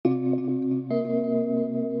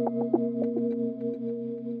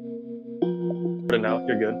now.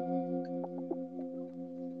 You're good.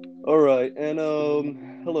 All right, and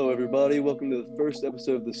hello everybody. Welcome to the first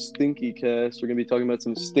episode of the Stinky Cast. We're gonna be talking about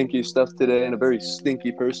some stinky stuff today, and a very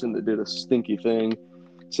stinky person that did a stinky thing.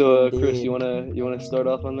 So, Chris, you wanna start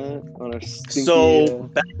off on that on our stinky? So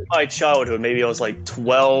back in my childhood, maybe I was like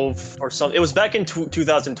 12 or something. It was back in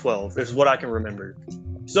 2012. Is what I can remember.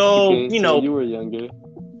 So Okay, so you were younger.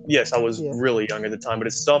 yes, I was really young at the time, but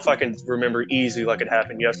it's stuff I can remember easily, like it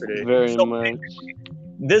happened yesterday. Very much.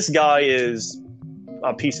 This guy is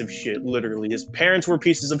a piece of shit, literally. His parents were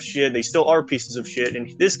pieces of shit. They still are pieces of shit,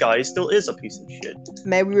 and this guy still is a piece of shit.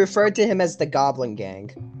 May we refer to him as the Goblin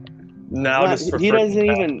Gang? Now, He doesn't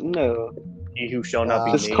even know. He who shall not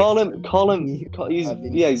be Just named. call him. He's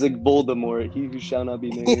like Voldemort. He who shall not be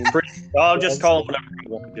named. I'll just call him whatever you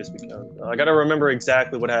want, just because. I gotta remember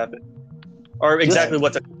exactly what happened, or exactly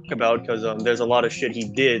what to talk about, because there's a lot of shit he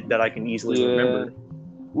did that I can easily remember.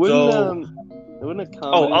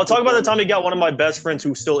 I'll talk about the time he got one of my best friends,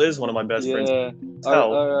 who still is one of my best friends.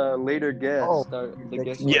 Our later guest. The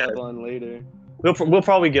guest we'll have on later. We'll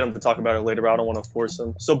probably get him to talk about it later, but I don't want to force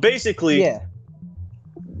him. So basically,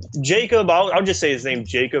 Jacob, I'll just say his name,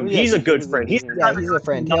 Jacob. He's a good friend. He's a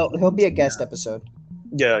friend. He'll be a guest episode.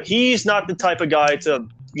 Yeah, he's not the type of guy to,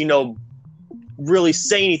 really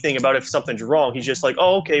say anything about if something's wrong. He's just like,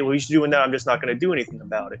 oh, okay, well, he's doing that. I'm just not going to do anything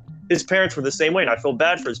about it. His parents were the same way, and I feel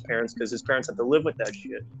bad for his parents because his parents had to live with that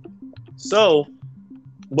shit. So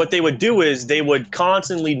what they would do is they would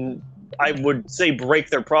constantly, I would say, break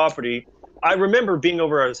their property. I remember being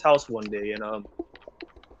over at his house one day, and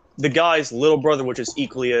the guy's little brother, which is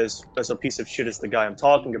equally as a piece of shit as the guy I'm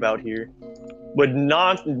talking about here,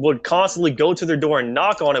 would constantly go to their door and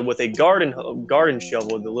knock on it with a garden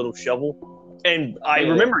shovel, the little shovel. And I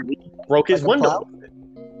remember he broke his window with it.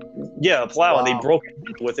 Yeah, a plow, and they broke his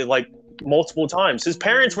window with it like multiple times. His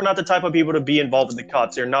parents were not the type of people to be involved with the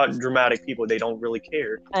cops. They're not dramatic people. They don't really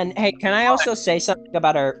care. And hey, can I also say something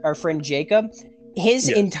about our friend Jacob? His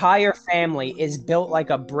entire family is built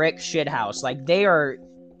like a brick shit house. Like they are,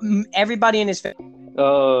 everybody in his family.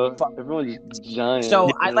 Everyone's giant.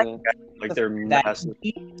 So I like they're massive.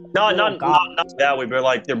 Not that way, but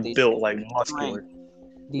like they're built like muscular.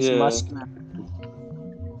 These muscular.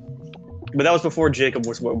 But that was before Jacob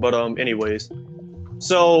was. But anyways,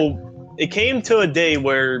 so it came to a day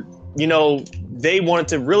where they wanted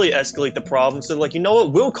to really escalate the problem. So like, you know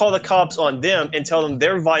what? We'll call the cops on them and tell them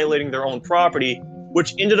they're violating their own property,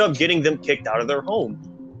 which ended up getting them kicked out of their home.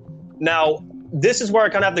 Now, this is where I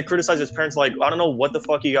kind of have to criticize his parents. Like, I don't know what the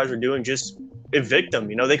fuck you guys are doing. Just evict them.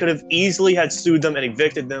 They could have easily had sued them and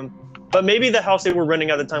evicted them. But maybe the house they were renting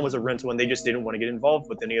at the time was a rental and they just didn't want to get involved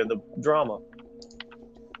with any of the drama.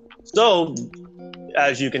 So,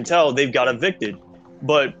 as you can tell, they've got evicted.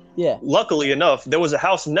 But luckily enough, there was a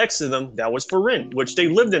house next to them that was for rent, which they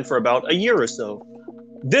lived in for about a year or so.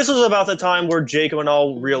 This was about the time where Jacob and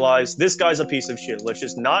all realized this guy's a piece of shit. Let's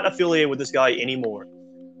just not affiliate with this guy anymore.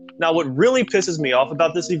 Now, what really pisses me off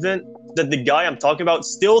about this event, that the guy I'm talking about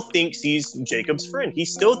still thinks he's Jacob's friend. He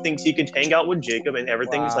still thinks he can hang out with Jacob and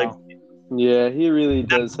everything is like... Yeah, he really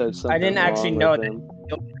does have something. I didn't actually know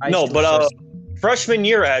that. No, but freshman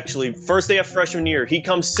year, actually, first day of freshman year, he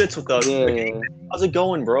comes, sits with us. Like, hey, how's it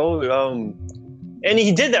going, bro? And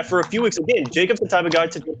he did that for a few weeks. Again, Jacob's the type of guy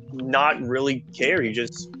to not really care. He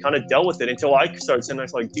just kind of dealt with it until I started sitting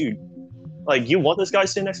next, like, dude, like, you want this guy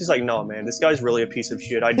sitting next? He's like, no, man, this guy's really a piece of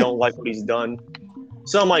shit. I don't like what he's done.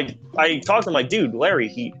 So I'm like, I talked to him like, dude, Larry,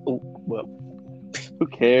 who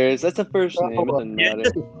cares? That's the first name. It doesn't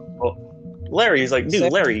matter. Larry, he's like,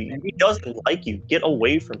 dude, Larry, he doesn't like you. Get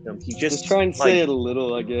away from him. He just try and say it a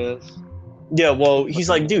little, I guess. Yeah, well, he's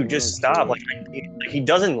like, dude, just stop. Like, he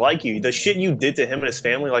doesn't like you. The shit you did to him and his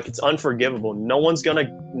family, like, it's unforgivable. No one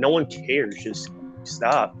cares. Just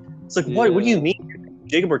stop. It's like, what do you mean?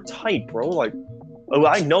 Jacob, we're tight, bro. Like, oh,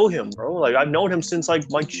 I know him, bro. Like, I've known him since,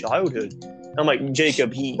 like, my childhood. I'm like,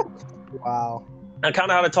 Jacob, Wow. I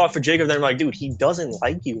kind of had to talk for Jacob. Then I'm like, dude, he doesn't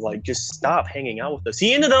like you. Like, just stop hanging out with us.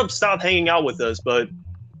 He ended up stop hanging out with us, but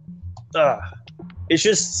it's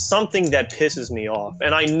just something that pisses me off.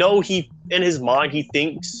 And I know in his mind, he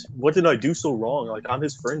thinks, what did I do so wrong? Like, I'm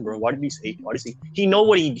his friend, bro. Why did he say? Why does he knows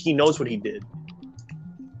what he did.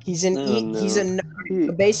 He's basically he's a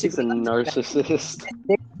narcissist.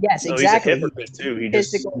 Yes, exactly. He's a hypocrite too. He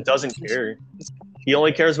just doesn't care. He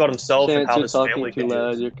only cares about himself and how his family too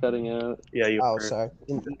loud. You're cutting out. Yeah, you. Oh, sorry.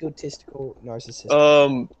 An egotistical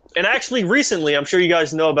narcissist. And actually, recently, I'm sure you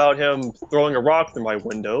guys know about him throwing a rock through my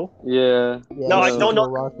window. Yeah. No, I don't know.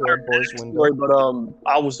 Story, but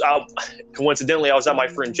coincidentally, I was at my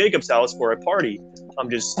friend Jacob's house for a party. I'm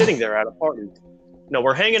just sitting there at a party.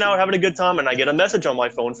 we're hanging out, having a good time, and I get a message on my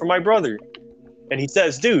phone from my brother. And he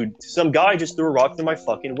says, dude, some guy just threw a rock through my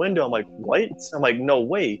fucking window. I'm like, what? I'm like, no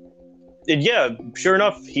way. And yeah, sure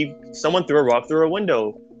enough, someone threw a rock through a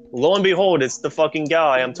window. Lo and behold, it's the fucking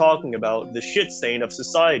guy I'm talking about, the shit stain of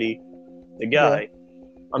society. The guy.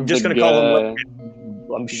 I'm just going to call him.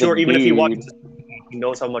 I'm sure even if he watches this, he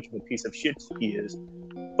knows how much of a piece of shit he is.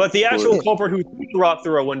 But the actual culprit who threw the rock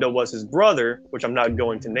through a window was his brother, which I'm not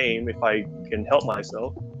going to name if I can help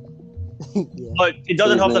myself. But it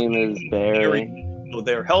doesn't help that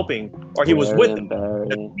they're helping, or he was with them.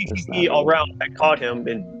 The PCP all around that caught him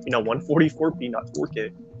in 144p, not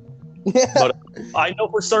 4K. But I know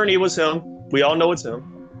for certain it was him. We all know it's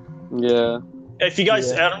him. Yeah. If you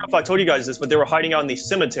guys, I don't know if I told you guys this, but they were hiding out in the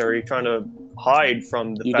cemetery trying to hide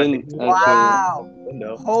from the fact that wow.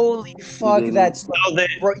 Holy fuck, that's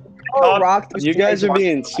you guys are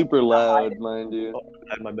being super loud, mind you. Oh,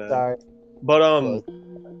 my bad. Sorry. But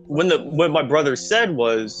what my brother said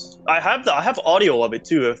was, I have audio of it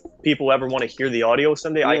too. If people ever want to hear the audio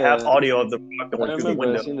someday, I have audio of the rock going through the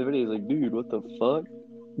window. I seen the video, like, dude, what the fuck?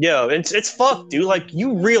 Yeah, it's fucked, dude. Like,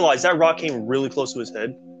 you realize that rock came really close to his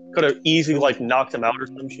head. Could have easily knocked him out or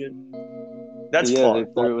some shit. That's fucked.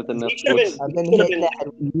 They threw it with enough. I've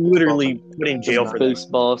been literally put in jail for that.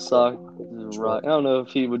 Baseball sock. Right. I don't know if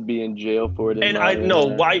he would be in jail for it. And I know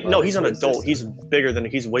why. No, he's an adult. He's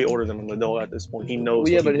way older than an adult at this point. He knows.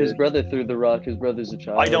 Well, yeah, but his brother threw the rock. His brother's a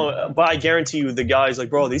child. I don't. But I guarantee you, the guy's like,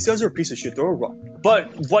 bro, these guys are a piece of shit. Throw a rock.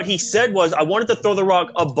 But what he said was, I wanted to throw the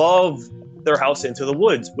rock above their house into the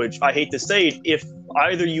woods. Which I hate to say, if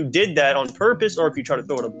either you did that on purpose or if you try to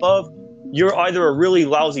throw it above, you're either a really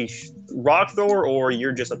lousy rock thrower or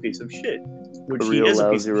you're just a piece of shit. Which he is a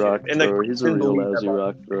piece of shit. And he's a real lousy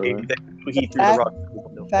rock thrower. He threw the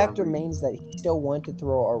rock. Fact remains that he still wanted to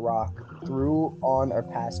throw a rock through, on, or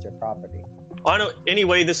past your property. I know.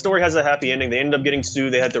 Anyway, the story has a happy ending. They ended up getting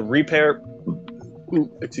sued. They had to repair,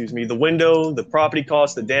 the window, the property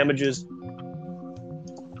costs, the damages.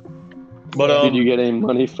 But did you get any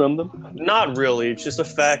money from them? Not really. It's just a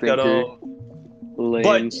fact that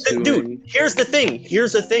suing. Dude, here's the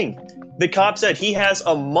thing. The cop said he has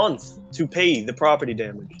a month to pay the property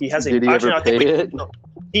damage. He has Did he ever pay it? No,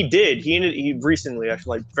 he did. He recently,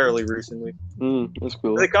 actually, like fairly recently. That's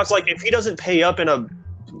cool. The cop's like, if he doesn't pay up in a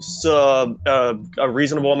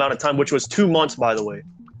reasonable amount of time, which was 2 months, by the way,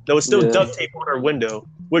 there was still duct tape on our window,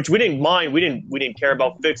 which we didn't mind. We didn't care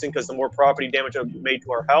about fixing because the more property damage I made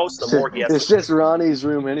to our house, the more he has. It's just Ronnie's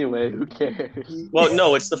room anyway. Who cares? Well,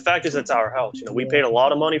 no, it's the fact is it's our house. We paid a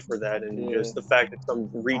lot of money for that, and just the fact that some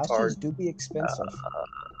retard. Houses do be expensive.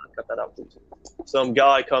 Cut that out, please. Some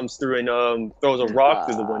guy comes through and throws a rock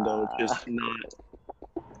through the window. It's just not.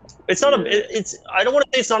 It's not it's. I don't want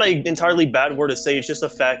to say it's not an entirely bad word to say. It's just a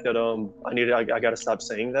fact that I got to stop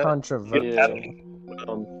saying that.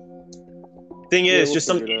 Controversial. Thing is, just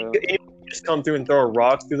just come through and throw a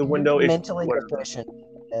rock through the window. Mentally deficient.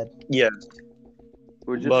 Yes.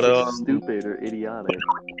 We're just stupid or idiotic.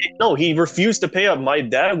 No, he refused to pay up. My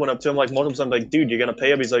dad went up to him like multiple times, like, dude, you're gonna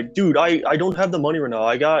pay up. He's like, dude, I don't have the money right now.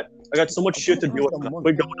 I got so much shit to deal with.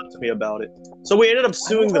 Quit going up to me about it. So we ended up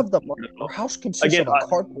suing them. Our house consists of a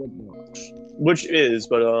cardboard box. Which is,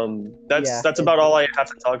 but that's about all I have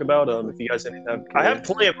to talk about. If you guys have, I have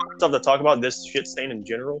plenty of stuff to talk about this shit stain in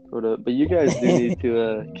general. But you guys do need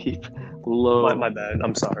to keep low. My bad.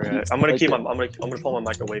 I'm sorry. I'm gonna pull my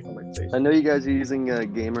mic away from my face. I know you guys are using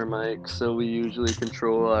gamer mics, so we usually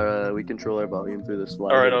control our volume through the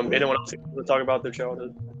slide. All right. Anyone else want to talk about their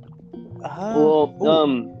childhood?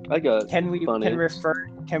 I got. Can we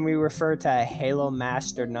refer to Halo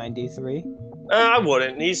Master 93? I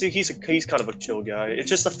wouldn't. He's kind of a chill guy. It's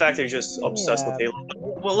just the fact that he's just obsessed with Halo.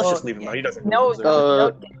 Well, let's just leave him out. He doesn't. No.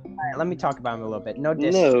 All right, let me talk about him a little bit. No.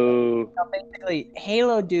 So basically,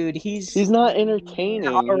 Halo dude, he's not entertaining.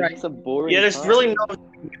 All right. He's a boring. Yeah, there's really no.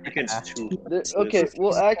 Okay.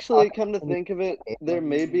 Well, actually, come to think of it, there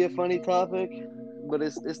may be a funny topic, but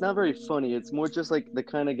it's not very funny. It's more just like the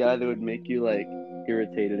kind of guy that would make you like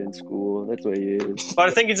irritated in school. That's what he is. But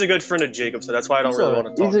I think he's a good friend of Jacob, so that's why I don't really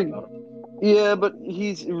want to talk about him. Yeah, but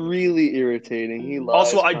he's really irritating. He lies.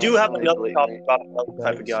 Also, I do have another topic about another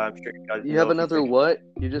type of guy. I'm sure you guys. You have another what?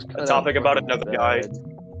 You just a topic about another guy.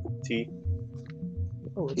 T.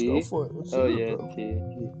 Let's go for it. T.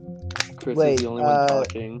 Chris is the only one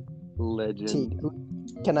talking. Legend.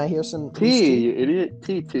 T. Can I hear some? T, you idiot.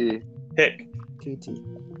 T. Hick.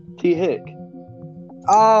 T. Hick.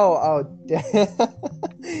 Oh.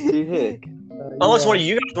 T. Hick. Unless one of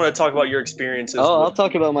you guys want to talk about your experiences. I'll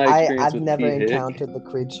talk about my experience. I've never encountered the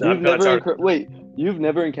creature. You've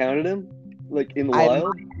never encountered him? Like in the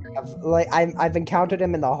wild? I've encountered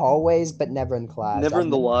him in the hallways, but never in class. Never I've in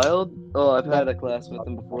the wild? Oh, I've had a class with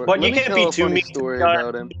him before. But Let you me can't tell be a too funny mean to the story guy.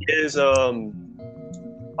 about him. Is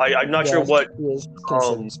I'm not sure Yes, what. he is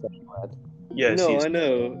considered special ed. Yes, No, he's I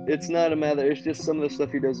know. It's not a matter. It's just some of the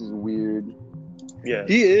stuff he does is weird. yeah.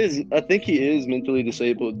 He is. I think he is mentally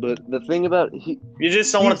disabled. But the thing about You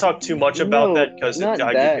just don't want to talk too much about no, that because not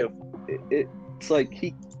that. It's like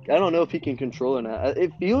I don't know if he can control or not.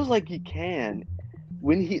 It feels like he can.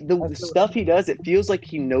 When the stuff he does, it feels like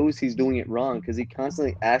he knows he's doing it wrong because he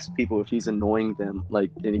constantly asks people if he's annoying them, like,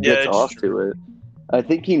 and he gets it's off true. to it. I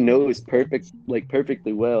think he knows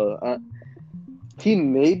perfectly well. He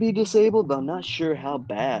may be disabled, but I'm not sure how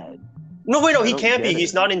bad. No, wait, no, I he don't can't be. get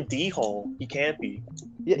He's it. not in D Hall. He can't be.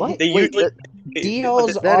 Yeah, What? They wait, usually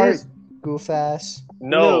D-holes that are is- goof ass.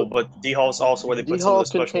 no, No. but D Hall's also where they D put some of Hall the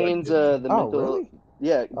special contains education. the Oh, mental. really?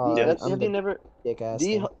 Yeah, Yeah. that's, I'm have the you never? dick ass.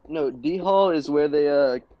 D Hall is where they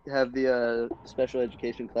have the special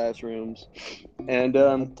education classrooms, and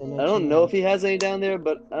I don't know if he has any down there,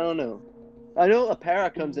 but I don't know. I know a para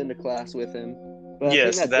comes into class with him, but I think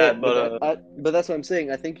Yes, that's that, it. but But that's what I'm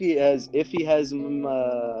saying. I think he has. If he has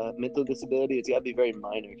mental disability, it's got to be very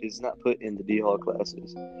minor because he's not put in the D Hall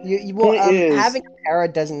classes. Point is- having a para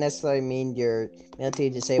doesn't necessarily mean you're mentally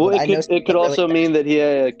Well, disabled. I know it could really also mean that he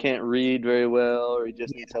can't read very well, or he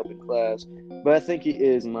just needs help in class. But I think he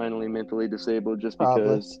is minorly mentally disabled, just Probably.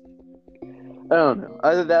 because. I don't know.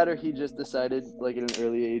 Either that, or he just decided, like at an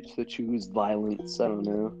early age, to choose violence. I don't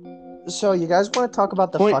know. So you guys want to talk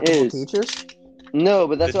about the Point fuckable is- teachers? No,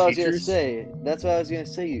 but that's The what I was gonna teachers? say. That's what I was gonna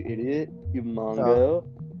say, you idiot, you mongo.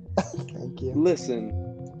 Thank you. Listen,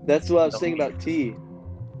 that's what I was saying about T.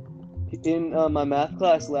 In my math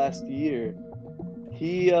class last year,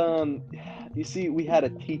 he you see, we had a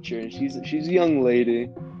teacher, and she's a young lady.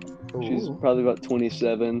 She's Ooh. probably about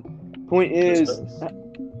 27. Point is,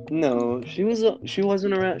 no, she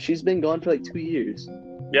wasn't around. She's been gone for like 2 years.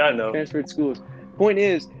 yeah, I know. Transferred schools. Point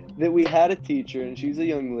is that we had a teacher, and she's a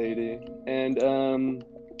young lady, and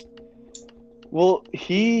well,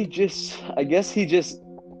 I guess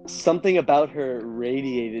something about her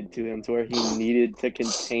radiated to him to where he needed to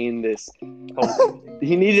contain this.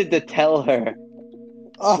 He needed to tell her.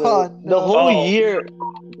 Oh So no!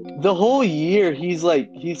 the whole year, he's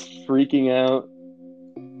freaking out.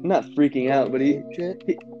 Not freaking out, but he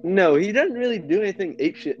doesn't really do anything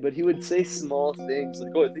ape shit, but he would say small things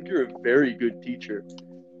like, "Oh, I think you're a very good teacher."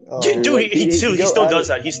 Dude, Like, he still does of-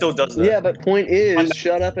 that. He still does that. Yeah, but point is,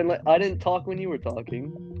 shut up and I didn't talk when you were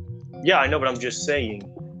talking. Yeah, I know, but I'm just saying.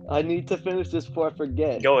 I need to finish this before I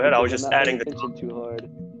forget. Go ahead, I because was I'm just not adding paying attention too hard.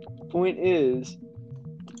 Point is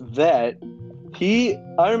that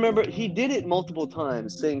I remember he did it multiple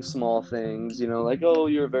times, saying small things, like, "Oh,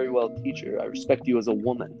 you're a very well teacher. I respect you as a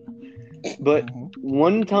woman." But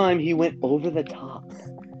one time he went over the top,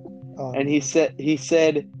 and he said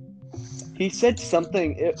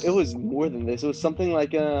something. It was more than this. It was something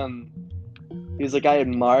like he was like, "I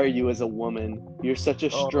admire you as a woman. You're such a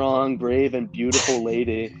strong, brave, and beautiful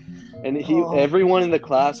lady." And everyone in the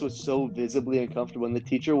class was so visibly uncomfortable, and the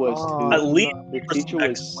teacher was too. At least The teacher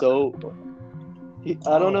was so.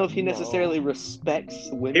 I don't know if he necessarily respects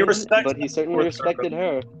women, but he certainly respected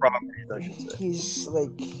her. properties, I should say. He's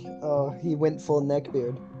like, he went full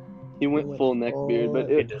neckbeard. He went full neckbeard,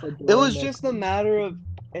 but it was just a matter of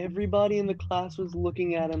everybody in the class was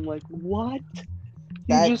looking at him like, "What?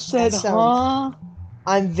 You just said, huh?"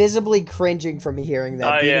 I'm visibly cringing from hearing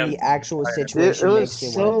that. Being in the actual situation It makes was me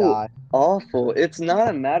want to so die. awful. It's not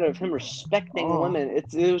a matter of him respecting women.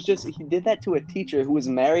 It was just he did that to a teacher who was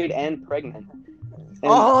married and pregnant.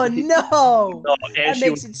 And no! No, and That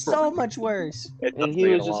makes it so much worse. And he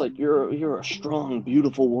was just like, "You're a strong,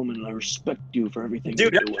 beautiful woman, and I respect you for everything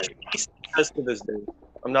dude, you're doing." he says to this day.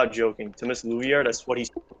 I'm not joking. To Miss Louvier, that's what he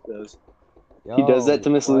says. He does that to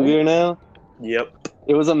Miss Louvier now? Yep.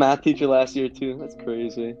 It was a math teacher last year too. That's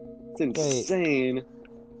crazy. It's insane.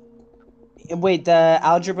 Wait, the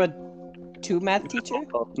algebra 2 math teacher?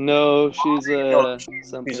 No, she's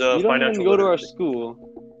something. She's a You don't even financial go to our literacy. school.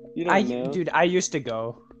 You don't know. Dude, I used to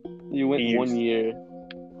go. You went He 1 used- year,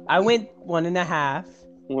 I went 1.5.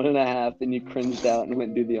 1.5, and you cringed out and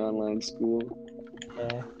went to the online school.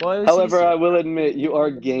 Yeah. Well, it was However, easy. I will admit you are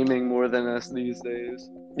gaming more than us these days.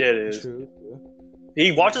 Yeah, it is. True.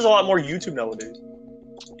 He watches a lot more YouTube nowadays.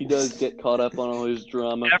 He does get caught up on all his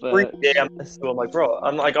drama. Every facts. day I'm like, bro,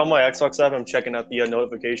 I'm like on my Xbox app, I'm checking out the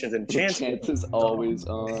notifications, and Chance is always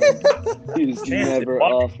on. He's Chance never is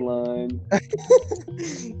offline.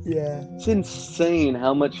 Yeah. It's insane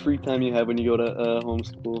how much free time you have when you go to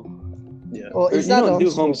homeschool. Yeah. Well, Or it's you not don't do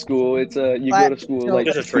homeschool. homeschool. It's you But- go to school so- like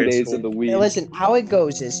It's a 2 trade days school. of the week. Hey, listen, how it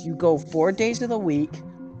goes is you go 4 days of the week,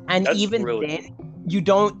 and That's even really- then, you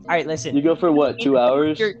don't. All right, listen. You go for what? 2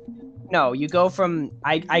 hours? No, you go from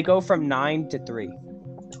I go from 9 to 3.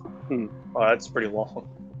 Oh, that's pretty long.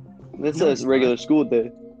 That's No, a it's regular school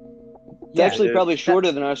day. It's Yeah, actually it is. probably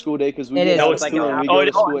shorter than our school day because we It get is. out No, at it's 2 not. and we Oh, go to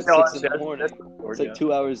no, school at no, 6 in the that's- morning. that's- It's like yeah.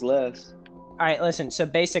 2 hours less. All right, listen. So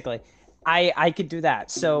basically, I could do that.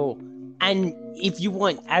 So, and if you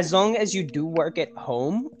want, as long as you do work at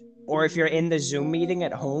home, or if you're in the Zoom meeting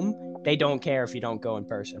at home, they don't care if you don't go in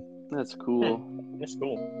person. That's cool. That's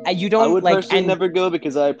cool. And you I don't would like. personally And never go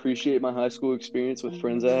because I appreciate my high school experience with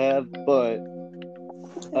friends I have, but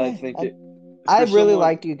I think it. I for really someone-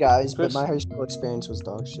 liked you guys, but for- my high school experience was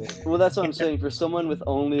dog shit. Well, that's what I'm saying. For someone with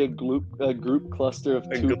only a group cluster of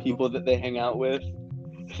A 2 group. people that they hang out with,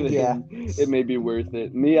 Yeah. it may be worth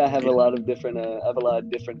it. Me, I have a lot of different.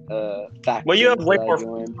 Factions. Well, you have way that I more-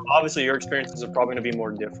 join. Obviously, your experiences are probably going to be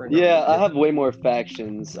more different. Yeah, I have way more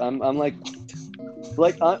factions. I'm I'm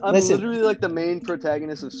Listen. literally like the main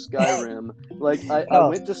protagonist of Skyrim. Like I Oh.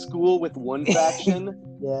 went to school with one faction.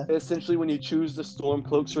 Yeah. Essentially, when you choose the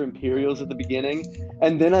Stormcloaks or Imperials at the beginning,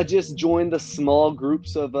 and then I just joined the small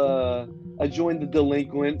groups of I joined the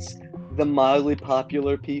delinquents, the mildly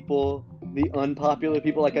popular people, the unpopular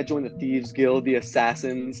people. Like I joined the Thieves Guild, the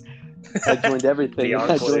Assassins. I joined everything. The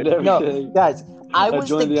I joined Enclave. No, everything. guys, I was the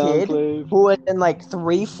joined the kid Enclave. who was in like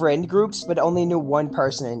 3 friend groups, but only knew one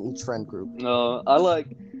person in each friend group. No, I like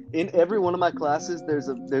in every one of my classes.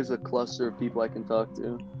 There's a cluster of people I can talk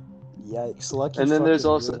to, Yikes! Lucky. and then there's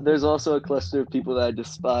fucking also a cluster of people that I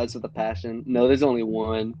despise with a passion. No, there's only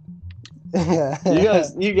one. you.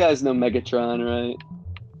 You guys know Megatron, right?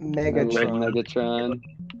 I love Megatron. Megatron.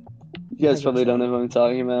 You guys probably don't know who I'm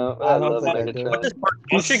talking about. I I don't love think I do. Megatron.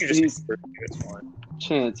 I'm sure you can He's- just. It's fine.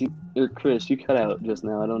 Chance, or Chris, you cut out just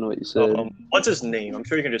now. I don't know what you said. What's his name? I'm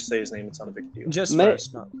sure you can just say his name. It's not a big deal. just Ma-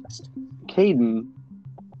 first, not last. Caden,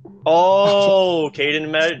 Oh, Caden,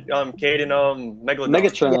 Megalodon.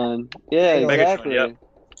 Megatron. Yeah, Megatron, exactly. yeah.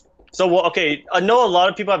 So, well, okay, I know a lot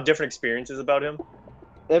of people have different experiences about him.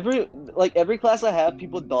 Every class I have,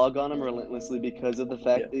 people dog on him relentlessly because of the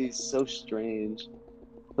fact Yeah. that he's so strange.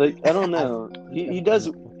 Like I don't know,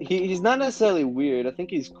 he's not necessarily weird. I think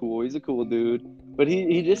he's cool. He's a cool dude, but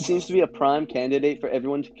he just seems to be a prime candidate for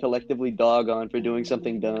everyone to collectively dog on for doing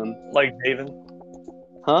something dumb. Like Javen.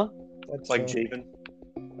 Huh? That's Like fair. Javen.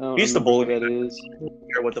 I don't He's the remember bully. who that is. I don't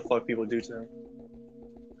care what the fuck people do to him.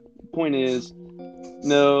 Point is,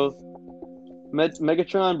 no.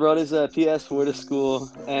 Megatron brought his PS4 to school,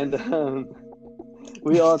 and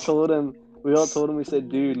we all told him. We said,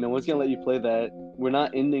 "Dude, no one's gonna let you play that. We're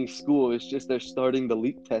not ending school. It's just they're starting the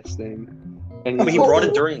leap testing." And I mean, he like, brought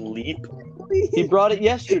it during Leap. He brought it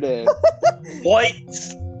yesterday. What?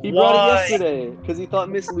 He brought Why? it yesterday because he thought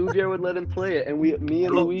Miss Lugier would let him play it, and me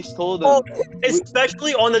and Luis told him. Oh,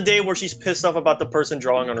 especially on the day where she's pissed off about the person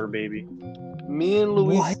drawing on her baby. Me and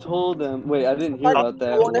Luis What? told him. Wait, I didn't hear about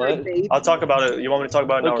that. What? I'll talk about it. You want me to talk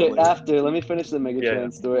about it now? or Okay, later? after. Let me finish the Megatron Yeah.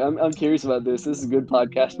 story. I'm curious about this. This is good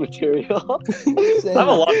podcast material. I have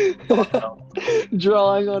a lot.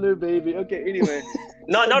 Drawing on her baby. Okay, anyway.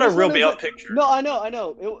 Not a This real one is big a- picture. No, I know.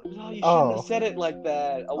 No, you shouldn't Oh. have said it like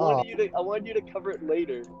that. I wanted you to cover it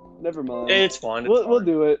later. Never mind. It's fine. It's We'll fine.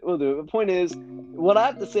 do it. We'll do it. The point is, what I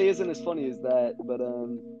have to say isn't as funny as that. But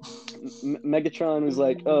Megatron was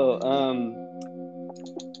like,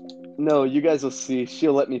 no, you guys will see.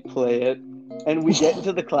 She'll let me play it. And we get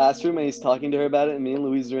into the classroom and he's talking to her about it. And me and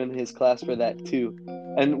Louise are in his class for that too.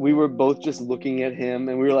 And we were both just looking at him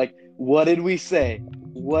and we were like, what did we say?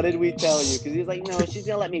 What did we tell you? Because he was like, no, she's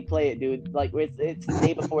gonna let me play it, dude. Like it's the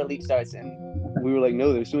day before Leap starts, and we were like,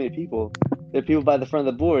 no, there's too many people. There are people by the front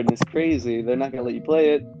of the board, and it's crazy. They're not gonna let you play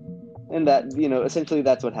it. And that, essentially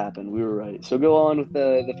that's what happened. We were right. So go on with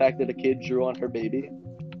the fact that a kid drew on her baby.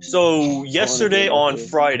 So yesterday on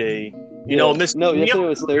Friday, Miss. No, yesterday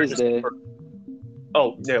was Thursday.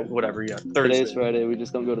 Oh yeah, whatever. Yeah, Thursday. Today's Friday. We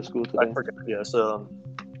just don't go to school I today. forgot. Yes.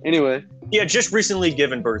 Anyway, Yeah, just recently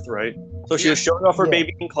given birth, right? So she was showing off her Yeah.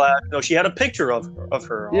 baby in class. No, she had a picture of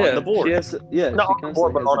her yeah, on the board. She has, yeah, Not she on the constantly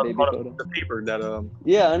board, but has a on baby photo. the paper that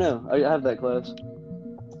Yeah, I know. I have that class.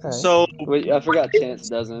 Okay. So Wait, I forgot Chance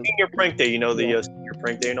doesn't. senior prank day, the Yeah. senior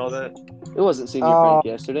prank day and all that. It wasn't senior Oh. prank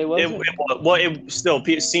yesterday, was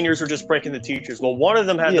it? Seniors were just pranking the teachers. Well, one of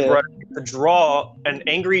them had the Yeah. breath to draw an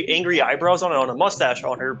angry eyebrows on a mustache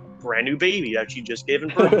on her brand new baby that she just gave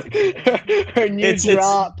birth. her new It's-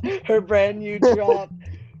 drop. Her brand new drop.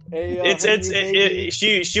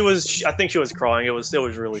 She was I think she was crying. It was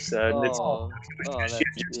really sad. She had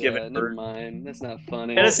just given never birth. mind. That's not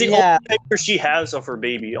funny. And it's the Yeah. only picture she has of her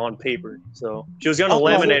baby on paper. So she was gonna Oh,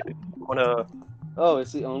 well, laminate it on a. Oh,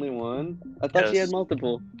 it's the only one? I thought she Yes. had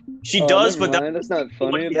multiple. She does, never but mind. That's not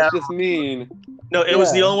funny. she That's had- just mean. no, it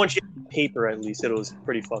was the Yeah. only one she had on paper. At least it was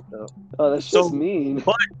pretty fucked up. Oh, that's So- just mean.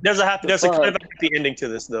 But there's a kind of fuck? happy ending to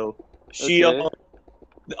this though. She Okay.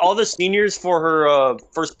 all the seniors for her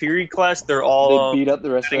first period class, they're all They beat up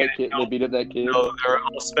the rest of that kid. They beat up that kid. no, they're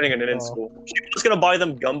all spending it in Oh. school. She was gonna buy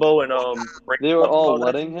them gumbo and They were all what?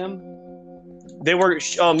 letting him. They were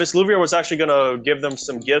Miss Louvier was actually gonna give them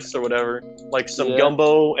some gifts or whatever, like some Yeah.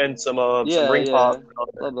 gumbo and some ring pop. And all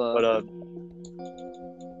that. Blah, blah. But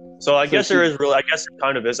so I So guess there she- is really, I guess there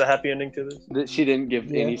kind of is a happy ending to this. That she didn't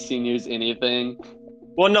give Yeah. any seniors anything.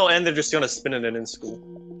 Well, no, and they're just gonna spend it in school.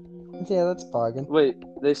 Yeah, that's bargain. Wait,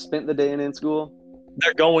 they spent the day in school.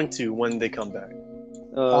 They're going to when they come back.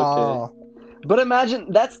 Oh, okay. But imagine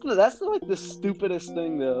that's like the stupidest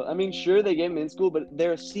thing though. I mean, sure they gave them in school, but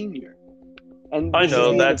they're a senior. And I this is know the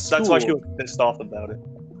end of that's why she school. was pissed off about it.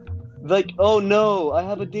 Like, oh no, I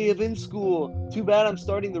have a day of in school. Too bad I'm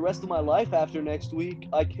starting the rest of my life after next week.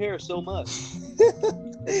 I care so much.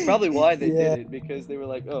 Probably why they Yeah. did it, because they were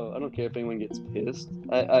like, oh, I don't care if anyone gets pissed.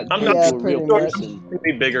 I'm I'm not not a sure. real Pretty much. person.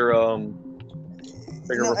 Maybe bigger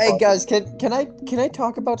No, hey guys, can I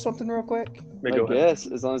talk about something real quick? Maybe I go ahead. guess,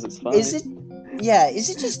 as long as it's fine. Is it? Yeah, is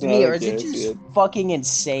it just me Yeah, or I is it guess, just yeah. fucking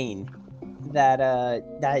insane that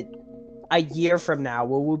that a year from now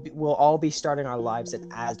we'll all be starting our lives as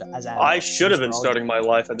adults? I should have been starting my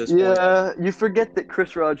life at this point. Yeah, you forget that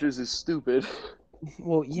Chris Rogers is stupid.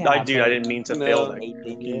 Well, yeah. I didn't mean to No. fail that.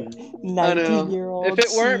 19-year-old. If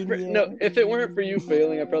it weren't for you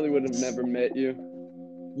failing, I probably would have never met you.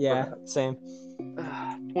 Yeah, same.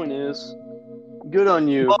 Point is, good on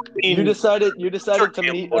you. Well, I mean, You decided to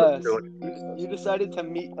Campbell meet would've us. do it. You decided to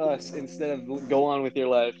meet us instead of go on with your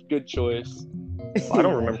life. Good choice. I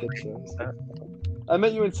don't remember. I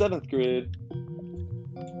met you in 7th grade.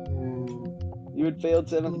 You had failed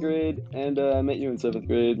 7th grade, and I met you in 7th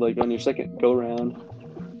grade, like on your second go round.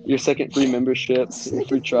 Your second free membership, your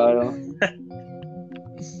free trial.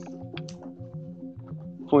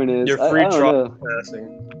 Point is, Your I free don't trial know.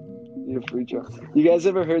 passing. Your free trial. You guys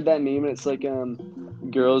ever heard that meme? It's like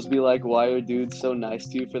girls be like, "Why are dudes so nice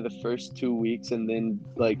to you for the first 2 weeks and then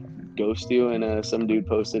like ghost you?" And some dude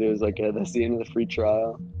posted it was like, "That's the end of the free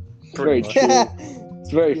trial." Pretty Very much. true.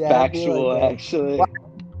 It's very Yeah, I feel factual, like that. actually. What?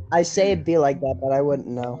 I say it'd be like that, but I wouldn't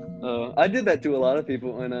know. I did that to a lot of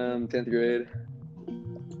people in 10th grade.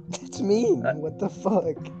 It's mean. What the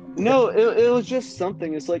fuck? No, it was just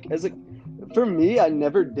something. It's like for me, I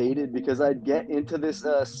never dated because I'd get into this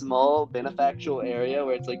small benefactual area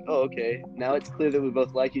where it's like, oh, okay, now it's clear that we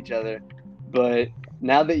both like each other. But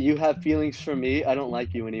now that you have feelings for me, I don't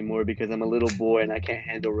like you anymore because I'm a little boy and I can't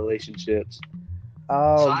handle relationships.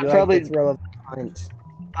 Oh, So I you probably- like the thrill of the hunt.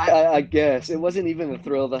 I guess it wasn't even the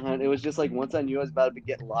thrill of the hunt. It was just like once I knew I was about to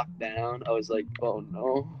get locked down, I was like, oh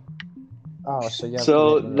no. Oh, so you have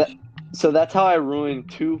So commitment So that's how I ruined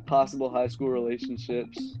 2 possible high school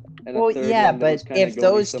relationships. And a Well, third yeah, one that was but kinda if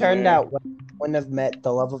going those turned somewhere. out well, you wouldn't have met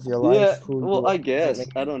the love of your life. Yeah, who well, you- I guess.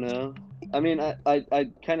 I don't know. I mean, I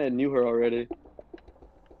kind of knew her already.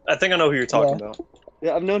 I think I know who you're talking about.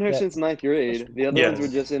 Yeah, I've known her Yeah. since 9th grade. The other Yeah. ones were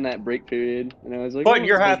just in that break period, and I was like, But oh,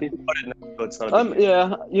 you're it's happy okay. about it now, so it's not a big deal.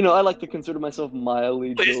 Yeah, you know, I like to consider myself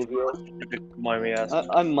mildly Please. jovial. If you mind me asking.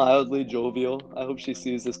 I'm mildly jovial. I hope she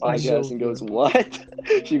sees this I'm podcast and goes, jovial. "What?"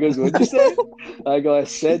 She goes, "What'd you say?" I go, "I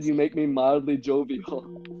said you make me mildly jovial."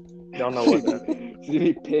 Don't know what that is. She's gonna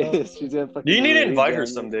be pissed. She's gonna fucking. You need to rage invite her on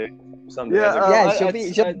me. someday. Yeah, Yeah, she'll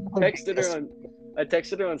be- I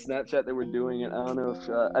texted her on Snapchat that we're doing it. I don't know if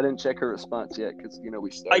I didn't check her response yet because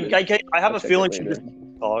we started. I have I'll a check feeling it she later. just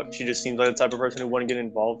talk. She just seems like the type of person who wouldn't get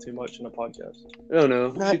involved too much in a podcast. I don't know.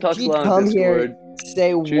 No, She talks a she'd lot on come here, Discord say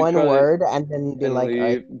She'd one probably- word, and then be and like,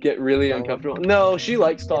 leave, get really no. uncomfortable. No, she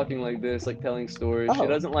likes talking like this, like telling stories. She Oh.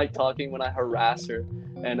 doesn't like talking when I harass her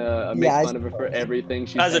and make Yeah, I fun of her for everything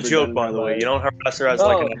she's As a ever joke, done by in the her way. life. You don't harass her as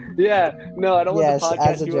Oh, like yeah. No, I don't Yes, want the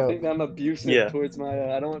as podcast a people to joke. think that I'm abusive Yeah. towards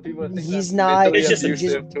my. I don't want people to think He's that I'm not- mentally It's just-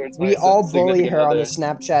 abusive towards my we all bully significant her on the other.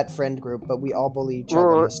 Snapchat friend group, but we all bully each other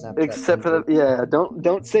Well, on the Snapchat except for friend the yeah,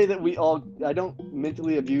 don't say that we all. I don't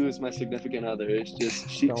mentally abuse my significant other. It's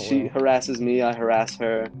just Don't she worry. harasses me, I harass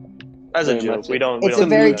her. as a Very joke. much We it. don't. group. It's we a don't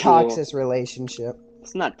very do that. talk- toxic relationship.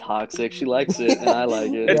 It's not toxic. She likes it, and I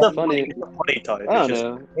like it. It's It's a funny. funny type. I It's don't just,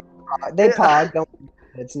 know. They Yeah. pod, don't.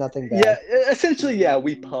 It's nothing bad. Yeah, essentially, yeah,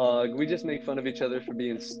 we pog. We just make fun of each other for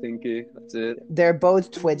being stinky. That's it. They're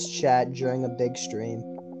both Twitch chat during a big stream.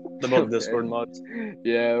 They're both Okay. Discord mods.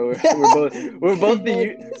 Yeah, we're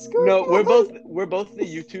both we're both the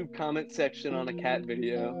YouTube comment section on a cat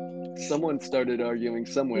video. Someone started arguing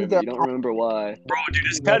somewhere, but you don't remember why. Bro, dude,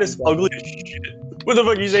 this cat is ugly as shit. What the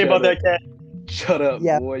fuck you say Shut about up. that cat? Shut up,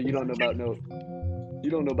 Yeah. boy. You don't know about Note. You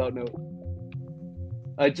don't know about Note.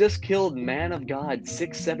 I just killed Man of God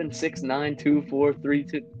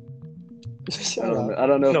 6769243. Shut I don't know. up. I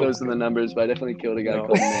don't know if No. those are the numbers, but I definitely killed a guy No.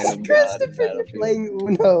 called Man of God. in Christopher, you're Battlefield. playing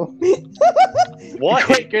Uno. What?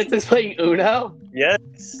 Wait, Chris is playing Uno?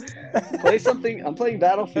 Yes. Play something. I'm playing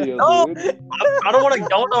Battlefield, No. dude. I don't want to. I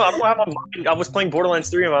don't know. I don't have my mind. I was playing Borderlands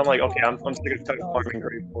 3, and I'm like, okay, I'm sick of farming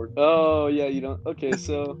Graveport. Oh yeah, you don't. Okay,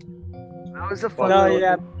 so that was a fun. No, little-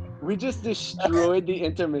 yeah. We just destroyed the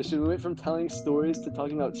intermission. We went from telling stories to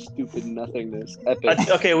talking about stupid nothingness. Epic.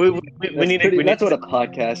 Okay, we need to. That's what a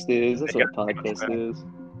podcast is. That's what a podcast is.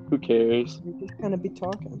 Who cares? You just kind of be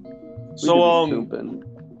talking. So We do the pooping.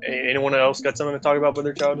 anyone else got something to talk about with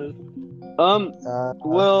their childhood?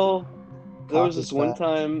 Well, there was Coffee this one spat.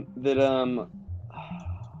 time that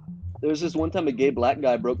there was this one time a gay black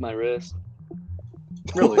guy broke my wrist.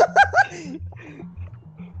 Really?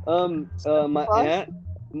 My What? aunt,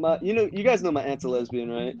 you guys know my aunt's a lesbian,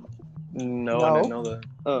 right? No, I No. didn't know that.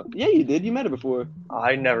 Oh, yeah, you did. You met her before.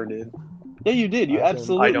 I never did. Yeah, you did. You I don't-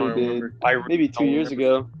 absolutely I don't did. remember. I Maybe 2 don't years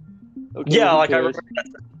remember. ago. Okay, Yeah, who like I cares?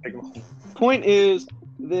 remember. Point is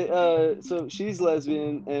that so she's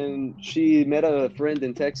lesbian and she met a friend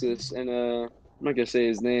in Texas, and I'm not gonna say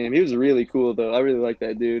his name. He was really cool though. I really like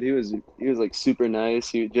that dude. He was like super nice.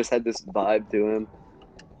 He just had this vibe to him.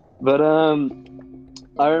 But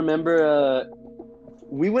I remember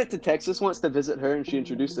we went to Texas once to visit her, and she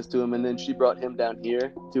introduced us to him, and then she brought him down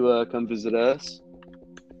here to come visit us.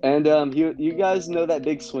 And you guys know that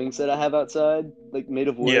big swing set I have outside, like made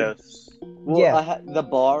of wood? Yes. Well, Yeah. I had the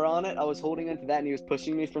bar on it. I was holding onto that, and he was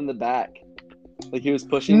pushing me from the back. Like he was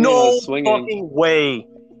pushing me and I No was swinging. fucking way,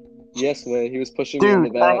 Yes, way. He was pushing me in the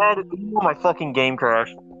dude! I back. had my fucking game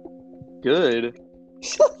crashed. Good.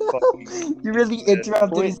 You really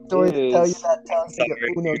interrupted Point his story to tell you is- that tells you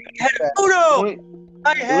Sorry. Uno. Uno. Point,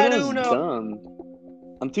 I had Uno's Uno. dumb.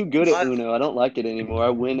 I'm too good at Uno. I don't like it anymore. I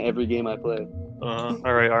win every game I play. All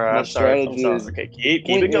right. My I'm sorry. I'm strategy sorry. is- Okay, keep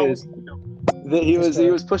Point it going. is that he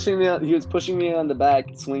was pushing me. He was pushing me on the back,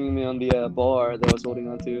 swinging me on the bar that I was holding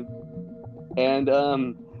onto, and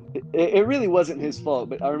it really wasn't his fault.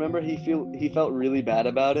 But I remember he felt really bad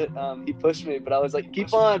about it. He pushed me, but I was like,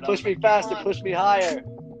 "Keep on, push me faster, push me higher."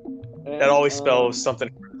 And, That always spells something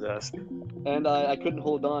for disaster. And I couldn't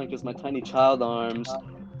hold on because my tiny child arms.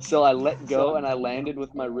 So I let go and I landed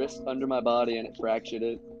with my wrist under my body and it fractured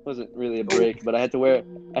it. It wasn't really a break, but I had to wear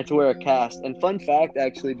a cast. And fun fact,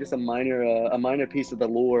 actually, just a minor piece of the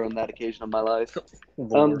lore on that occasion of my life.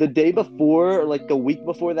 The day before, like the week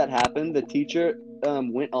before that happened, the teacher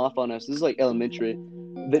went off on us. This is like elementary.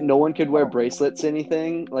 That no one could wear bracelets,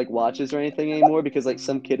 anything like watches or anything anymore because like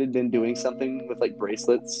some kid had been doing something with like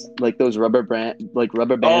bracelets, like those rubber band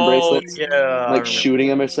bracelets. Yeah. I Like remember. shooting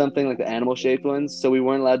them or something, like the animal shaped ones. So we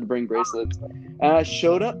weren't allowed to bring bracelets. And I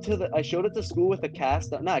showed up to school with a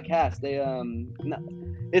cast, not a cast.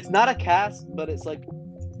 It's not a cast, but it's like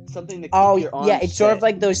something to keep Oh, your arms yeah, it's sort of set.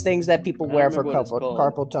 like those things that people I don't wear for remember what it's carpal,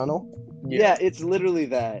 called. carpal tunnel. Yeah, it's literally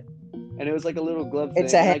that. And it was like a little glove thing.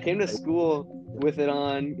 It's a And I head- came to school with it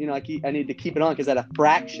on. I need to keep it on because I had a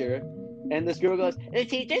fracture. And this girl goes, The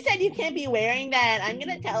teacher said you can't be wearing that. I'm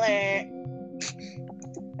gonna tell her.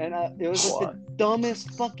 and it was like the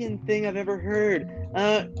dumbest fucking thing I've ever heard.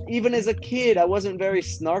 Even as a kid, I wasn't very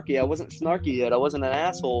snarky. I wasn't snarky yet. I wasn't an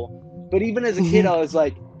asshole. But even as a kid, I was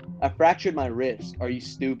like, I fractured my wrist. Are you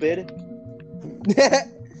stupid?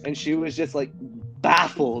 And she was just like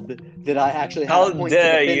baffled that I actually had How a point to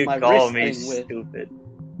dare defend you my call wrist me thing with. stupid?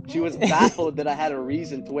 She was baffled that I had a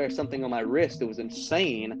reason to wear something on my wrist. It was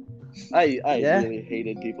insane. I Yeah. really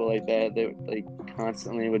hated people like that. They like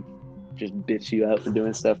constantly would just bitch you out for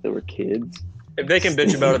doing stuff that were kids. If they can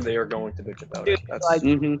bitch about it, they are going to bitch about it. That's Like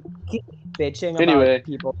hmm bitching Anyway, about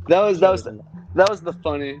people. That was the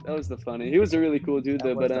funny. He was a really cool dude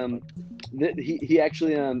though. But he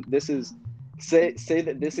actually this is say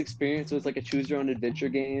that this experience was like a choose your own adventure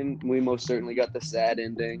game. We most certainly got the sad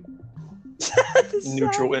ending.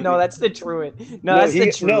 neutral. No, that's the true it. No, that's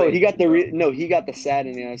the true it. he got the sad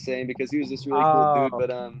ending. I was saying because he was this really cool dude.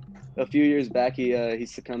 But a few years back he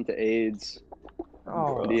succumbed to AIDS.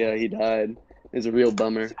 Oh. Yeah, he died. It was a real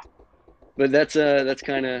bummer. But that's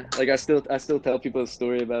kind of like I still tell people the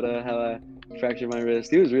story about how I fractured my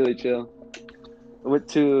wrist. He was really chill.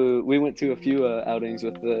 We went to a few outings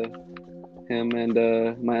with him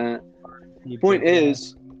and my aunt. Point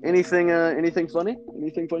is, Anything funny?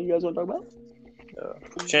 Anything funny you guys want to talk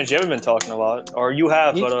about? Chance, you haven't been talking a lot, or you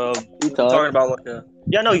have, You- but You talk. talking about like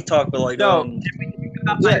yeah, no, you talk, but like No.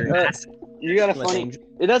 Yeah, you got a With funny. Angel.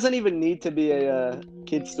 It doesn't even need to be a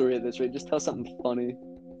kid story at this rate. Just tell something funny.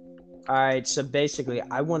 All right, so basically,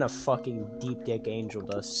 I want to fucking deep dick Angel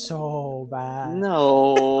does so bad.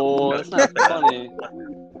 No, it's not funny.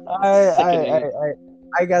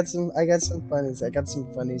 I got some funnies. I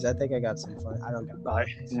think I got some fun. I don't got.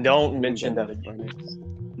 don't mention that again.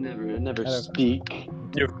 Never don't- speak.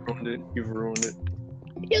 You've ruined it. You've ruined it.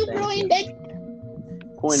 You Thank ruined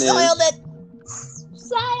it. Point Soiled is, it.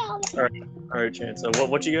 Soiled it. All right, Chance.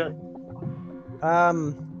 What you got?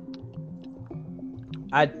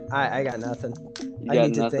 I got nothing. you I got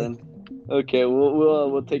need to nothing. Okay,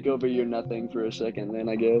 we'll take over your nothing for a second then,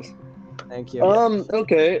 I guess. Thank you.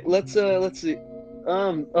 Okay, let's see.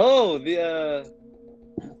 Oh, the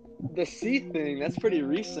C thing. That's pretty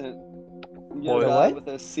recent. You got a What? guy What?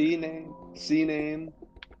 with a C name. C? Let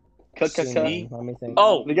me think.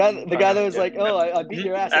 Oh, The guy that was Yeah. like, "Oh, I beat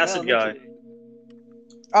your ass." in Acid guy. elementary."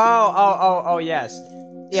 Oh, yes.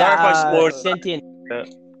 Sorry if I spoiled- Sentient.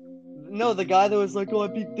 No, the guy that was like, "Oh, I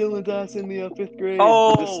beat Dylan's ass in the fifth grade."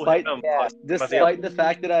 oh, despite yeah. despite the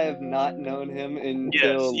fact that I have not known him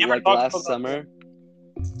until Yes, you ever like talked last about summer.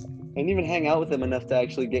 I didn't even hang out with him enough to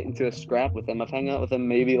actually get into a scrap with him. I've hung out with him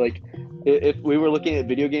maybe like if we were looking at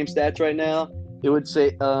video game stats right now, it would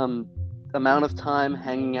say amount of time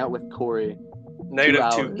hanging out with Corey. negative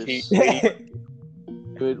 2 hours. key.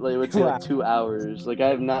 It would say Wow. like 2 hours. Like I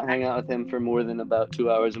have not hung out with him for more than about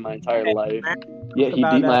 2 hours in my entire life. Yet he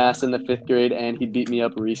About beat my that. ass in the fifth grade and he beat me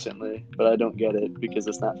up recently. But I don't get it because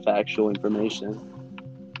it's not factual information.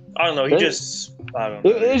 I don't know. He It- just. I don't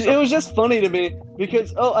know. It was just funny to me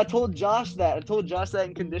because I told Josh that. I told Josh that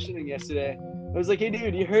in conditioning yesterday. I was like, "Hey,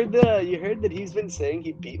 dude, you heard that he's been saying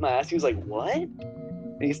he beat my ass?" He was like, "What?"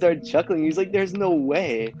 And he started chuckling. He was like, "There's no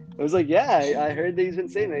way." I was like, "Yeah, I heard that he's been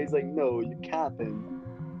saying that." He's like, "No, you capping."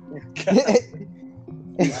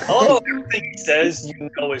 Oh, everything he says, you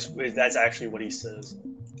know, is that's actually what he says.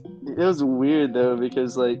 It was weird though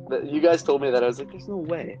because like you guys told me that I was like, "There's no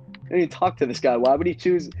way." I didn't talk to this guy. Why would he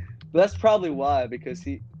choose? But that's probably why because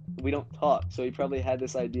we don't talk. So he probably had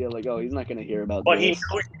this idea like, "Oh, he's not gonna hear about But he this."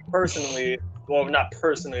 knows you personally. Well, not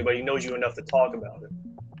personally, but he knows you enough to talk about it.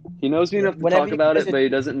 He knows me enough to Whenever talk he about does it, it- but he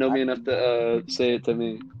doesn't know me enough to say it to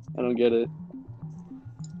me. I don't get it.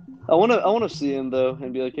 I wanna see him though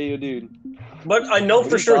and be like, "Hey, yo, dude." But I know What are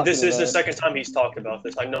for you sure talking this is the about? second time he's talked about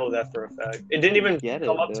this. I know that for a fact. It didn't even Get it,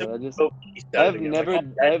 come up though. to I just- me. He said it I've again. never Like,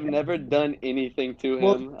 oh, I've never done anything to him.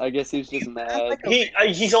 Well, I guess he's just mad.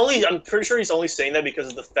 he's only. I'm pretty sure he's only saying that because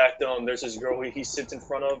of the fact that there's this girl he sits in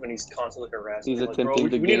front of and he's constantly harassing. He's her. Like, bro,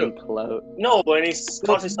 attempting to we need gain clout. No, but he's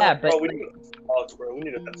constantly Yeah, saying, bro, but we need to talk, bro. We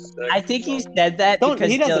need to have sex. I think he said that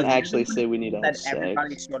because He doesn't Dylan, actually say we need to have that sex.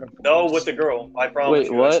 everybody sort of. No, with the girl. I promise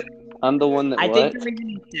Wait, you. what? I'm the one that I what? think the reason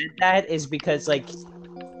he said that is because like,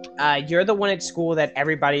 you're the one at school that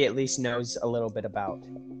everybody at least knows a little bit about.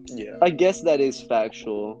 Yeah. I guess that is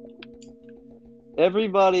factual.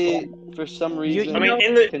 Everybody, for some reason, I mean,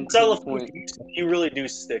 in the can style of pinpoint- you really do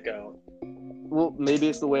stick out. Well, maybe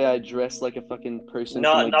it's the way I dress like a fucking person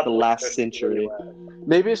Not from like the way last you're century. at.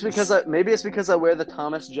 Maybe it's because I wear the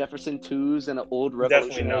Thomas Jefferson twos and an old Definitely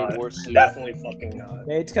Revolutionary not. War suit. Definitely fucking not.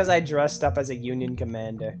 Maybe it's because I dressed up as a Union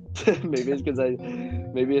commander. maybe it's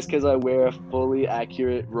because I wear a fully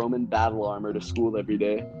accurate Roman battle armor to school every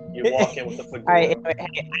day. You walk in with a fedora. All right,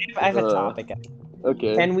 hey, I have a topic.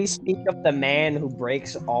 Okay. Can we speak of the man who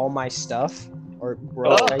breaks all my stuff? Or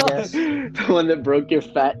broke, I guess. The one that broke your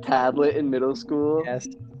fat tablet in middle school. Yes.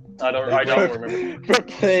 I don't remember. For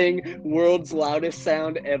playing world's loudest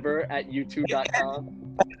sound ever at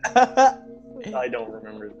YouTube.com. I don't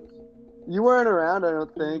remember. You weren't around, I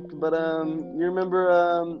don't think, but you remember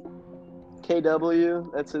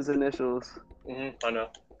KW? That's his initials. I know.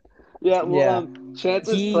 Yeah, well, Yeah. Chance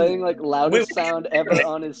was He- playing like loudest Wait, sound ever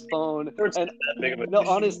on his phone, It's and not that big of a no,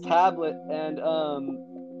 on his tablet, and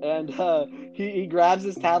he grabs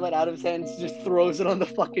his tablet out of his hands, just throws it on the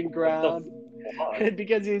fucking ground. Why?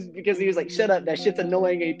 because he was like, "Shut up, that shit's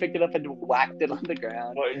annoying," and he picked it up and whacked it on the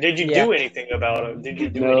ground. What, did you Yeah. do anything about it? Did you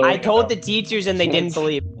do No. anything? I told the about teachers and they didn't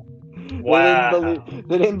believe. me. Wow.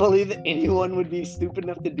 They didn't believe that anyone would be stupid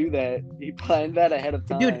enough to do that. He planned that ahead of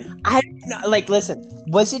time. Dude, like, listen,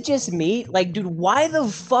 was it just me? Like, dude, why the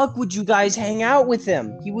fuck would you guys hang out with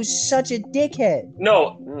him? He was such a dickhead.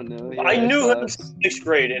 No, I don't know. I knew him in class. 6th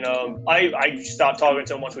grade, and I stopped talking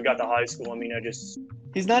to him once we got to high school. I mean, I just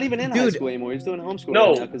He's not even in high Dude. school anymore. He's doing homeschool No.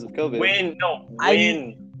 right now because of COVID. when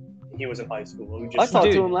he was in high school. We I just talked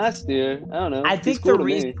Dude. to him last year. I don't know. I He's think cool the to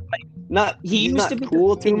me. reason He's used not to be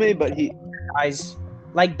cool the to me, but he. guys,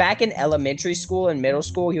 like back in elementary school and middle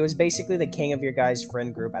school, he was basically the king of your guys'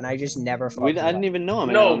 friend group, and I just never fucked I with didn't him. even know him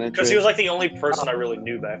in no, elementary. because he was like the only person I really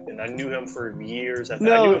knew back then. I knew him for years. I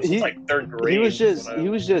No, knew him since he- like third grade. He was just when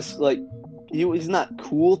like he's not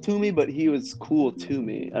cool to me, but he was cool to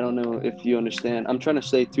me. I don't know if you understand. I'm trying to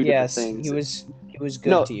say two Yes, different things. he was good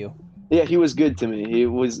No, to you. Yeah, he was good to me.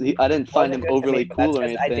 I didn't find him Wasn't good to overly me, but cool or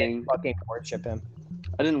that's 'cause I anything. didn't fucking worship him.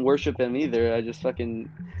 I didn't worship him either. I just fucking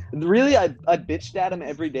really I bitched at him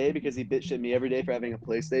every day because he bitched at me every day for having a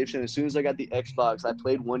PlayStation. As soon as I got the Xbox, I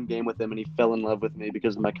played one game with him and he fell in love with me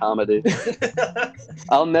because of my comedy.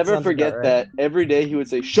 I'll never Sounds forget about right. that. Every day he would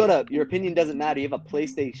say, "Shut up! Your opinion doesn't matter. You have a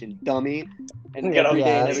PlayStation, dummy." And Yeah, every day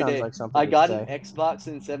Yeah, and that every sounds day, like something I to got say. an Xbox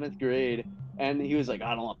in 7th grade, and he was like,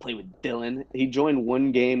 "I don't want to play with Dylan." He joined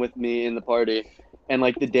one game with me in the party, and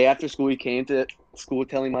like the day after school, he came to school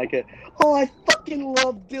telling Micah, "Oh, I fucking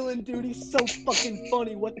love Dylan, dude. He's so fucking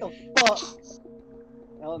funny. What the fuck?"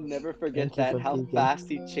 I'll never forget Thank you that. for How peeking. fast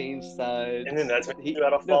he changed sides. And then that's when he you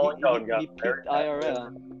got a no, falling dog. he peaked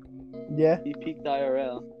IRL. Yeah. He peaked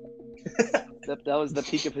IRL. that was the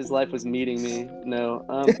peak of his life, was meeting me. No,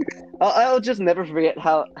 I'll just never forget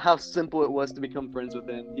how simple it was to become friends with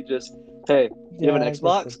him. He just, hey, you have an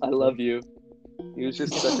Xbox? I love you. He was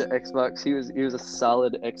just such an Xbox. He was a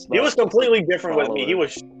solid Xbox. He was completely different with me.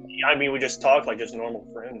 follower. We just talked like just normal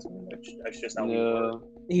friends. That's just how we were. No,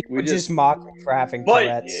 He We would just- just mock me for having But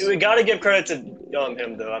Tourette's. we got to give credit to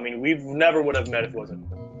him, though. I mean, we never would have met if it wasn't.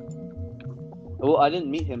 well, I didn't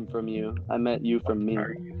meet him from you. I met you from me.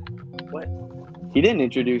 What? He didn't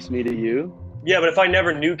introduce me to you. Yeah, but if I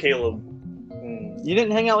never knew Caleb, You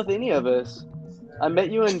didn't hang out with any of us. I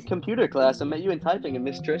met you in computer class. I met you in typing and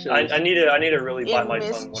Miss Trisha. I need to really bite In my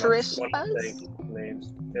Miss tongue when Trish I'm saying people's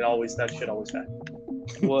names. That shit always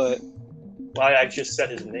happens. What? Well, I just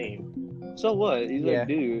said his name. So what? He's Yeah. a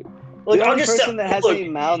dude. Look, the I'm only just person that has look, any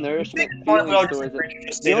malnourishment Well, feelings just- towards it.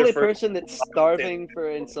 just The say only their first- person that's starving for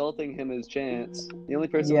insulting him is Chance. The only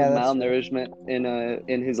person Yeah, with that's true. malnourishment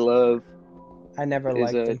in his love I never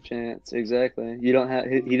is liked a him. Chance. Exactly. You don't have.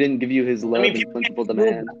 He didn't give you his love mean, and principal people-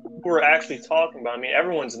 demand. We're actually talking about. I mean,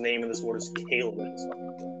 everyone's name in this world is Caleb.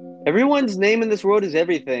 Everyone's name in this world is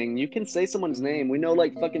everything. You can say someone's name. We know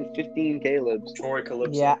like fucking 15 Calebs. Troy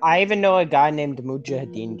Calypso. Yeah, I even know a guy named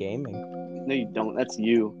Mujahideen Gaming. No, you don't. That's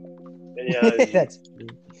you. Yeah. That's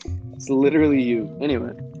It's literally you.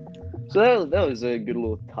 Anyway. So that was a good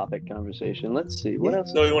little topic conversation. Let's see. What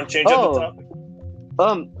else? So you want to change up Oh. the topic?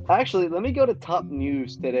 Actually, let me go to top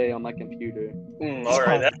news today on my computer. All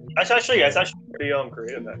right. That's actually pretty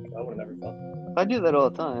creative. Actually, I would have never thought. I do that all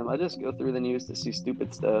the time. I just go through the news to see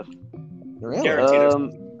stupid stuff. really. Guaranteed there's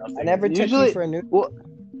Um, nothing. I never took usually- you for a new. Well,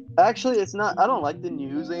 actually, it's not. I don't like the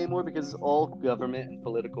news anymore because it's all government and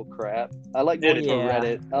political crap. I like going to Yeah.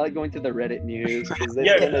 Reddit. I like going to the Reddit news because they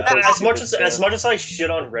Yeah, they post as much stupid as stuff. much as I shit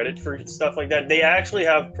on Reddit for stuff like that, they actually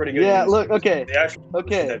have pretty good. Yeah, news. look, okay, They actually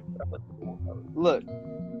okay. Look,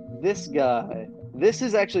 this guy. This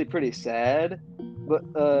is actually pretty sad, but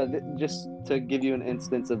just to give you an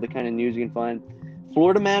instance of the kind of news you can find,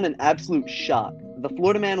 Florida man in absolute shock. The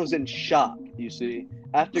Florida man was in shock, you see,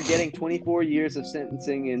 after getting 24 years of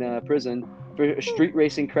sentencing in prison for a street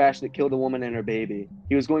racing crash that killed a woman and her baby.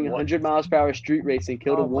 He was going 100 miles per hour street racing,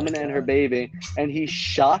 killed a Oh my woman and her God. baby, and he's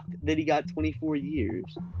shocked that he got 24 years.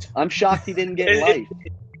 I'm shocked he didn't get It- life.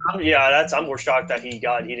 Yeah, I'm more shocked that he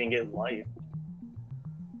didn't get life.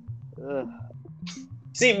 Ugh.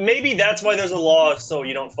 See, maybe that's why there's a law so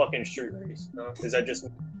you don't fucking street race. No? Is that just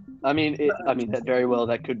I mean, that very well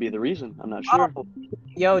that could be the reason. I'm not sure.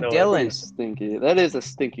 Yo, No, Pretty Dylan. stinky. That is a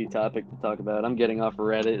stinky topic to talk about. I'm getting off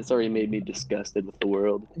Reddit. It's already made me disgusted with the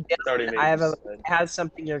world. it's already made I have me I have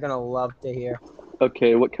something you're gonna love to hear.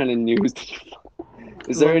 Okay, what kind of news did you find?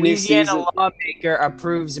 Is there a new Louisiana season? lawmaker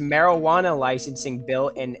approves marijuana licensing bill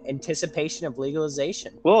in anticipation of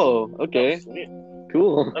legalization. Whoa. Okay. Sweet.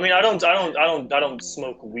 Cool. I mean, I don't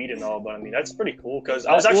smoke weed and all, but I mean that's pretty cool because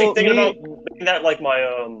I was actually Well, thinking me- about making that like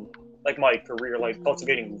my career, like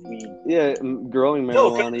cultivating weed. Yeah, growing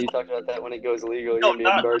No, marijuana. You talked about that when it goes legal. You're No, gonna be a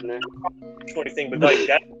not- gardener. Anything, but like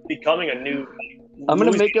that's becoming a new. I'm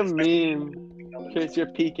gonna make a Louisiana- meme. Chris, you're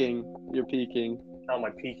peeking. You're peeking. How am I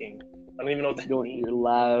peeking? I don't even know what that You're means.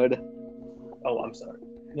 loud. Oh, I'm sorry.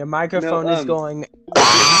 Your microphone is going.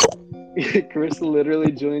 Chris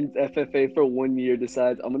literally joins FFA for 1 year.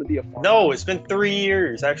 Decides I'm gonna be a farmer. No, it's been 3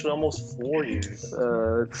 years. Actually, almost 4 years.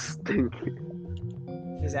 Stinky.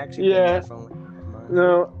 Is actually Yeah. microphone.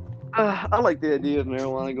 No, I like the idea of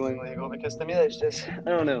marijuana going legal because to me that's just I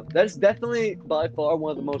don't know. That's definitely by far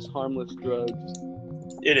one of the most harmless drugs.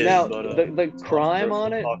 It is, Now but the crime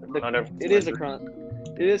on it, not everyone's it is a agree. crime.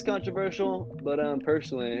 It is controversial, but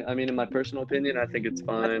personally, I mean, in my personal opinion, I think it's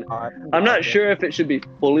fine. I'm not sure if it should be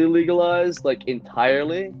fully legalized, like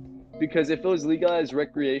entirely, because if it was legalized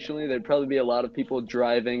recreationally, there'd probably be a lot of people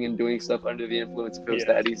driving and doing stuff under the influence if it was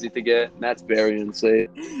that easy to get, and that's very unsafe.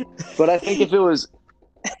 But I think if it was,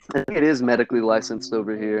 I think it is medically licensed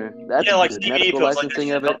over here. That's Yeah, like good. CBD medical pills, like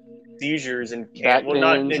licensing of it, seizures and back well,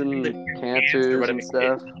 not pains and cancers and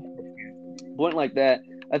stuff. Point like that.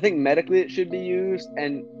 I think medically it should be used,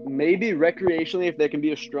 and maybe recreationally if there can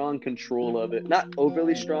be a strong control of it. Not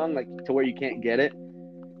overly strong, like to where you can't get it.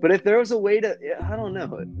 But if there was a way to, I don't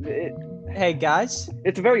know. Hey guys,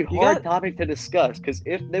 It's a very hard topic to discuss because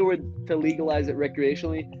if they were to legalize it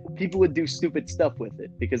recreationally, people would do stupid stuff with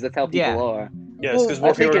it because that's how people are. Yes, because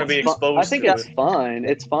more people are going to be exposed I think to it's fine.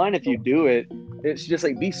 It's fine if you do it. It's just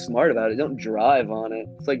like be smart about it. Don't drive on it.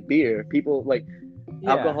 It's like beer. People like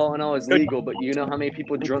alcohol and all is legal, but you know how many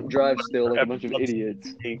people drunk drive still, like a bunch of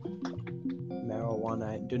idiots.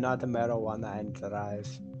 Marijuana. Do not the marijuana and drive.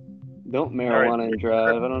 Don't marijuana and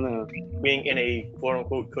drive. I don't know. Being in a quote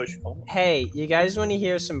unquote cush. Hey, you guys want to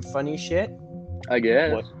hear some funny shit? I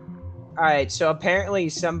guess. What? All right, so apparently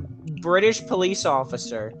some British police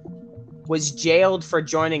officer was jailed for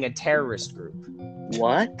joining a terrorist group.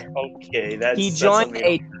 What? Okay, that's He joined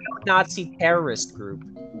a Nazi terrorist group.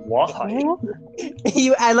 Why?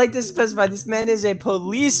 I like to specify this man is a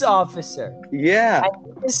police officer. Yeah.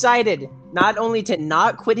 And he decided not only to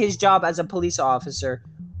not quit his job as a police officer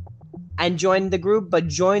and join the group, but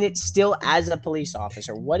join it still as a police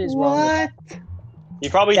officer. What is wrong with that? He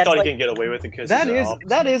probably That's thought like- he can get away with it because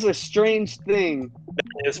that is a strange thing.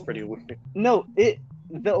 That is pretty weird. No,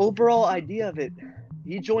 the overall idea of it.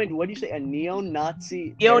 He joined what do you say? A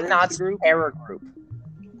neo-Nazi Neo-Nazi group? terror group.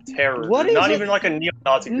 Terror. What is Not it? even like a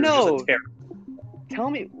neo-Nazi group, No. just a terror. Tell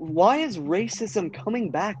me, why is racism coming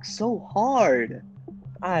back so hard?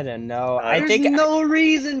 I don't know. There's no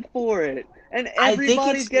reason for it. And I think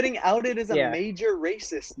everybody's it's- getting outed as a yeah. major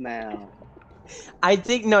racist now. I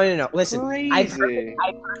think no. Listen, Crazy. I've heard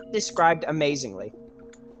it described amazingly.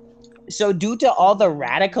 So due to all the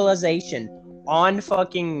radicalization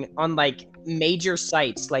on like major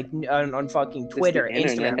sites like on fucking Twitter,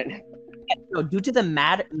 It's the Instagram. internet. No, due to the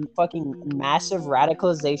fucking massive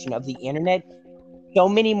radicalization of the internet, so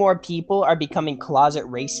many more people are becoming closet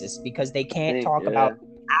racist because they can't talk about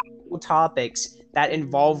actual topics that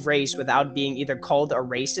involve race without being either called a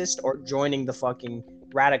racist or joining the fucking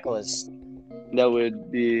radicalists. That would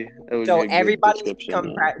be a So good everybody's description,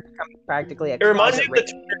 becoming practically a It reminds closet me of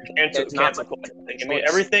the racist. Twitter There's not cancel much culture thing. I mean,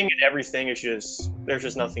 choice. everything is just there's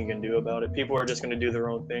just nothing you can do about it. People are just going to do their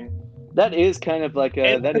own thing. That is kind of like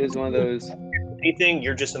that is one of those. Anything,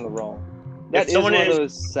 you're just in the wrong. That If is someone one of is-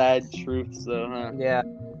 those sad truths, though, huh? Yeah.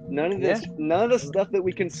 None of the stuff that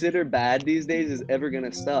we consider bad these days is ever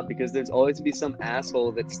gonna stop because there's always be some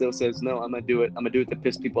asshole that still says, "No, I'm gonna do it. I'm gonna do it to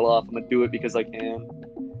piss people off. I'm gonna do it because I can."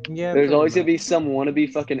 Yeah. There's always gonna be some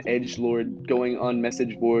wannabe fucking edgelord going on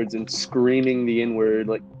message boards and screaming the N-word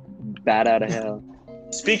like bat out of hell.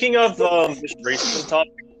 Speaking of this racism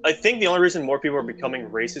topic, I think the only reason more people are becoming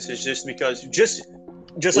racist is just because just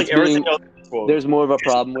like It's everything being- else. Well, There's more of a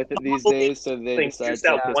problem with it these days, so they think decide just to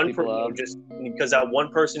that piss one people person off. just because that one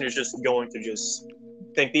person is just going to just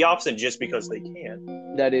think the opposite just because they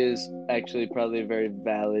can. That is actually probably a very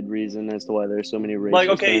valid reason as to why there's so many racists. Like,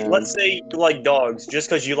 okay, around. let's say you like dogs. Just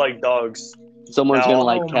because you like dogs, Someone's Now- gonna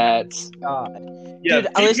like Oh my cats. God. yeah, Dude,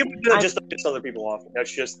 people listen, do that I'm- just to piss other people off.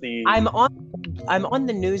 That's just the. I'm on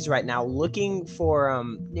the news right now looking for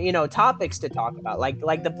topics to talk about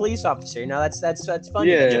like the police officer. That's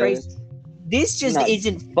funny. That's Yeah. crazy. This just Not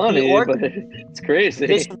isn't Funny, Or- but it's crazy.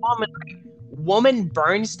 This woman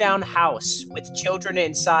burns down house with children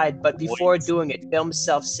inside, but before doing it, films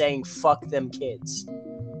self saying "fuck them kids."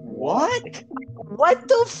 What? What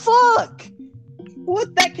the fuck?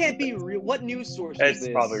 What? That can't be real. What news source is It's this?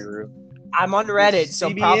 probably real. I'm on Reddit,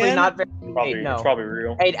 so probably CBN? not very. Probably, Wait, no. It's probably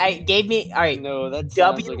real. It gave me all right. No, that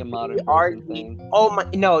sounds like a modern WRE person thing. Oh my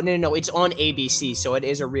no! It's on ABC, so it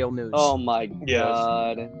is a real news. Oh my Yes.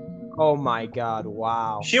 god. Oh my god!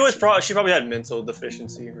 Wow. She probably had mental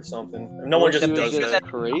deficiency or something. No one She just was does just that.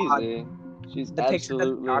 crazy. She's The picture that's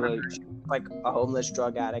absolutely not of like. her, she's like a homeless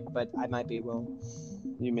drug addict, but I might be wrong.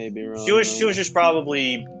 You may be wrong. She was just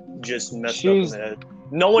probably just messed up in She's- the head.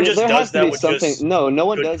 No one just there does has to that be with something. just No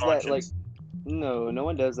one good does that like. conscience. No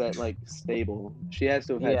one does that like stable. She has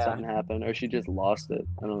to have had Yeah. something happen, or she just lost it.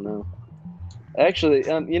 I don't know. Actually,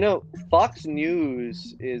 Fox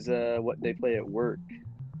News is what they play at work.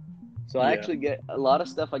 So I Yeah. actually get a lot of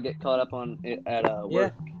stuff. I get caught up on it at Yeah.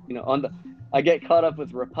 work. I get caught up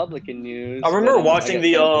with Republican news. I remember but, watching I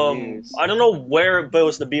the get caught up with news. I don't know where, but it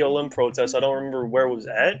was the BLM protest. I don't remember where it was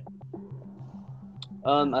at.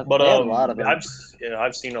 But they had a lot of them.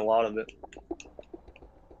 I've seen a lot of it.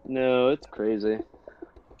 No, it's crazy.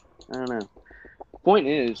 I don't know. Point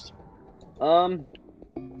is,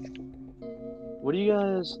 what do you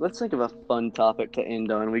guys? Let's think of a fun topic to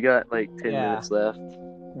end on. We got like 10 Yeah. minutes left.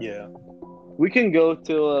 Yeah. We can go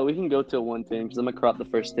till one thing because I'm gonna crop the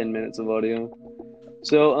first 10 minutes of audio.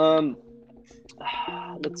 So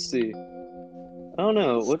let's see. I don't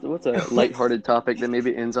know what's a lighthearted topic that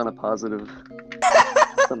maybe ends on a positive.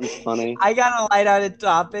 Something funny. I got a lighthearted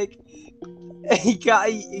topic.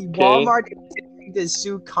 Walmart to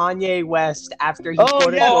sue Kanye West after he Oh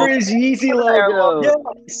yeah, for his Yeezy logo. Yeah,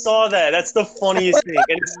 I saw that. That's the funniest thing.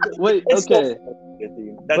 And Wait, it's okay.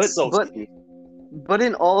 That's But- stupid. But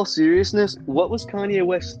in all seriousness, what was Kanye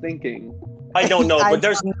West thinking? I don't know, I- but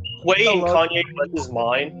there's no way in Hello. Kanye West's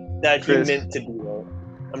mind that he Chris. meant to do that.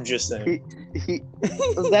 I'm just saying. He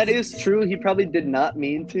that is true. He probably did not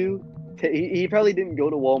mean to. He probably didn't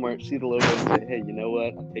go to Walmart, see the logo, and say, "Hey, you know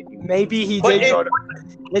what? I'm taking." Maybe he But did. it-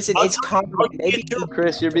 Listen, I'll it's tell you, Kanye. Maybe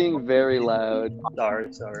Chris, you're being very loud.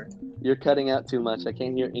 Sorry. You're cutting out too much. I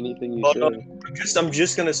can't hear anything you But, say. I'm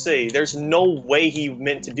just gonna say, there's no way he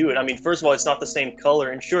meant to do it. I mean, first of all, it's not the same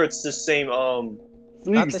color, and sure, it's the same. It's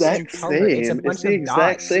the not the same exact color. It's a same. bunch It's the of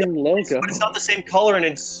exact dots. same logo. But it's not the same color, and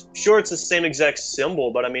it's sure it's the same exact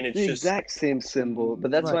symbol. But I mean, it's The just exact same symbol.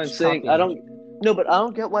 But that's Right, why I'm saying copy. I don't. No, but I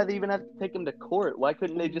don't get why they even have to take him to court. Why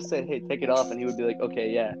couldn't they just say, "Hey, take it off," and he would be like, "Okay,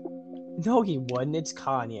 yeah." no, he wouldn't. It's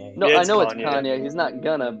Kanye. No, Yeah, I it's know it's Kanye. Kanye. He's not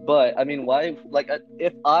gonna. But I mean, why? Like,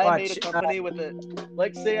 if I Watch, made a company with a,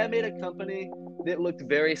 like, say I made a company that looked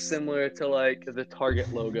very similar to like the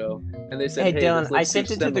Target logo, and they said, Hey "Hey, Dylan, this I looks sent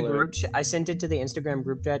too it to the similar." group. I sent it to the Instagram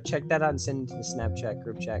group chat. Check that out and send it to the Snapchat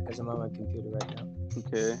group chat because I'm on my computer right now.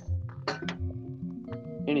 Okay.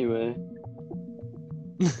 Anyway,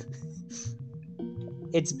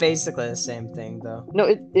 It's basically the same thing though. no,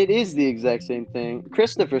 it is the exact same thing.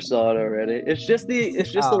 Christopher saw it already. It's just the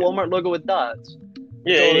Oh. Walmart logo with dots.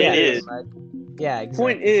 yeah, all it it is. Right. Yeah, exactly.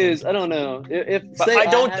 Point is, I don't know if But say I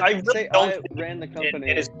don't. had- I really say don't. I think ran the in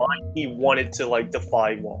company. his mind, he wanted to like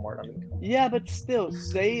defy Walmart. I mean, Yeah, but still,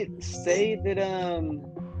 say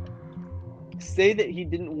that he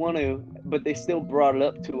didn't want to, but they still brought it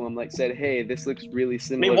up to him, like said, "Hey, this looks really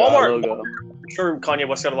similar to our Walmart- logo." I'm sure Kanye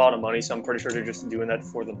West got a lot of money, so I'm pretty sure they're just doing that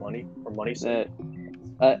for the money or money's sake.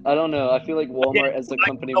 I don't know. I feel like Walmart as a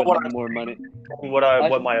company know would what have more money.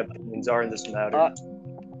 What my opinions are in this matter.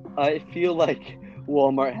 I feel like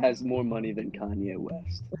Walmart has more money than Kanye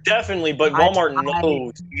West. Definitely, but Walmart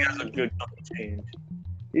knows he has a good chunk of change.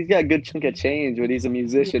 He's got a good chunk of change, but he's a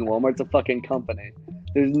musician. Walmart's a fucking company.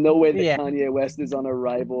 There's no way that Yeah. Kanye West is on a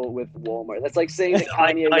rival with Walmart. That's like saying that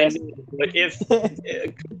I Kanye West. know, but if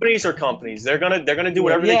companies are companies, they're gonna do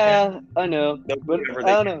whatever they can. Yeah, I know. They'll do But whatever I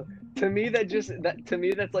they don't can. know. To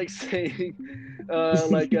me, that's like saying,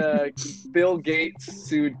 Bill Gates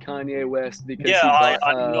sued Kanye West because Yeah, he bought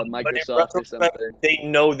I know, but in Microsoft or something. They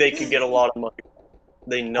know they could get a lot of money.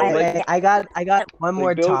 They know Like- I got one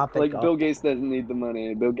more Bill, topic. Bill Gates doesn't need the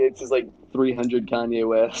money. Bill Gates is like 300 Kanye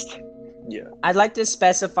West. Yeah, I'd like to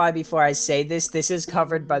specify before I say this. This is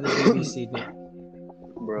covered by the BBC.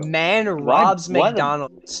 bro. Man robs why the-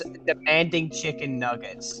 McDonald's demanding chicken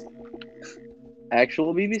nuggets.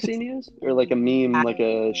 Actual BBC News or like a meme, like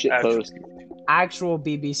a shit Actual- post? Actual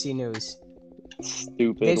BBC News.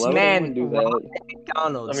 Stupid. This Why would man anyone do that? robbed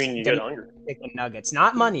McDonald's. I mean, you get hungry. chicken nuggets,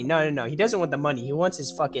 not money. No. He doesn't want the money. He wants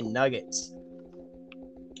his fucking nuggets.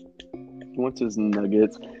 He wants his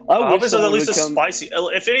nuggets. I I hope wish it's at someone least would a come. spicy.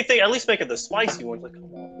 If anything, at least make it the spicy ones. Like, come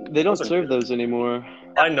on. They don't Those are serve good. those anymore.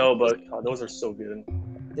 I know, but God, those are so good.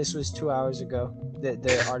 This was 2 hours ago.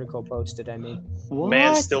 The article posted. I mean, What?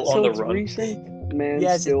 Man's still on So the it's run. Recent? Man's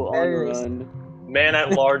Yes, still it's on the very run. Man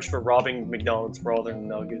at large for robbing McDonald's for all their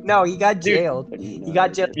nuggets. no, he got Dude. jailed. He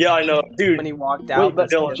got jailed Yeah, I know, dude. when he walked out. Wait, but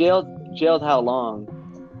Dylan. jailed how long?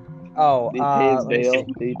 oh, Did he pay his bail? let's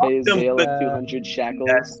Did he pay his bail Uh, at 200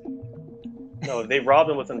 shekels? No, they robbed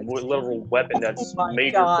him with a literal weapon that's Oh my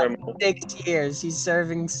major God. criminal. 6 years. He's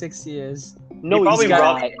serving 6 years. No, He probably he's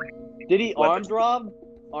not. robbed- Did he Weapon. armed rob?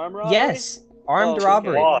 Armed robbery? Yes, armed Oh, okay.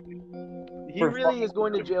 robbery. Why? He For really is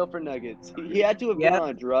going to jail for nuggets. He had to have been Yeah. on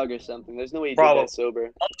a drug or something. There's no way he did Probably. that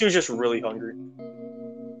sober. He was just really hungry.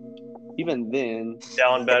 Even then,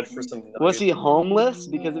 Down bad for some nuggets. was he homeless?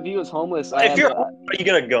 Because if he was homeless, If you're homeless, you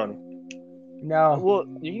get a gun. No. Well,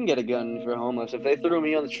 you can get a gun if you're homeless. If they threw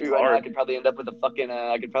me on the street right now, I could probably end up with a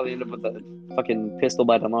fucking pistol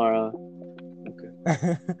by tomorrow.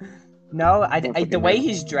 No, Don't fucking the way know.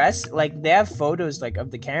 he's dressed, like they have photos like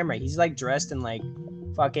of the camera. He's like dressed in like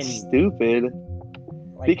fucking Stupid.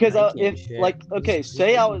 like, Because Nike and if shit. like okay, He's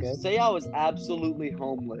say I looking was good. say I was absolutely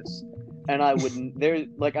homeless, and I wouldn't there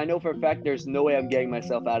like I know for a fact there's no way I'm getting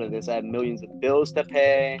myself out of this. I have millions of bills to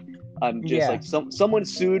pay. I'm just Yeah. like someone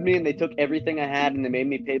sued me and they took everything I had and they made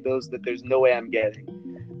me pay bills that there's no way I'm getting.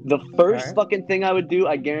 The first Alright. fucking thing I would do,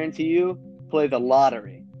 I guarantee you, play the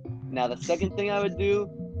lottery. Now the second thing I would do,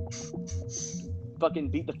 fucking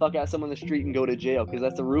beat the fuck out of someone on the street and go to jail because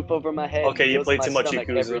that's a roof over my head. Okay, and you meals play in my too much stomach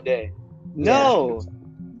Yakuza. every day. No,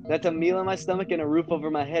 that's a meal in my stomach and a roof over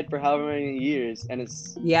my head for however many years, and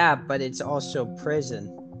it's Yeah, but it's also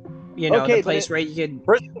prison. You know, Okay, the but place it- where you could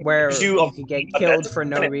Prison where gives you you could get a killed better for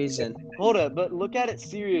no planet. reason. hold up, but look at it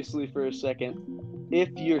seriously for a second. If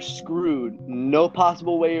you're screwed, no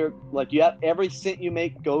possible way you're like you have every cent you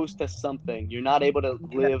make goes to something. You're not able to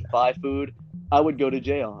live, buy food. I would go to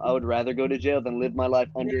jail. I would rather go to jail than live my life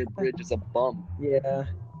under a bridge as a bum. Yeah.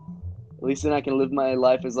 At least then I can live my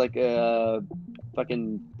life as like a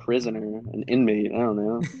fucking prisoner, an inmate. I don't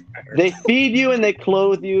know. They feed you and they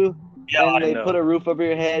clothe you Yeah, and I they know. put a roof over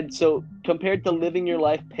your head. So compared to living your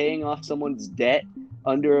life paying off someone's debt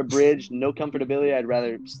under a bridge, no comfortability, I'd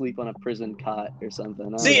rather sleep on a prison cot or something. I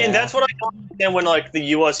don't See, know. and that's what I don't understand when like the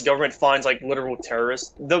U.S. government finds like literal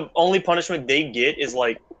terrorists. The only punishment they get is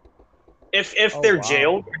like, if Oh, they're wow.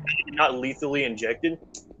 jailed, not lethally injected,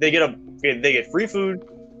 they get free food,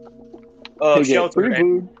 They get shelter, free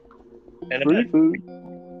food. and a Free bed. food.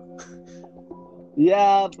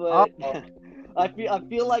 Yeah, but Oh. I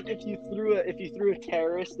feel like if you threw a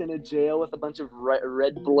terrorist in a jail with a bunch of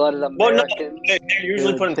red-blooded Well, no, Americans, they're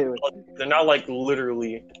usually put they in. would- They're not like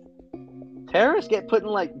literally. terrorists get put in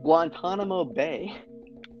like Guantanamo Bay.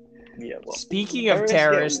 Yeah, well, Speaking of Terrorists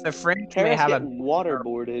terrorists, get- the French may Terrorists have get a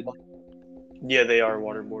waterboarded. yeah, they are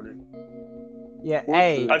waterboarded. yeah. Or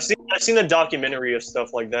Hey, food. I've seen a documentary of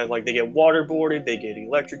stuff like that. Like they get waterboarded, they get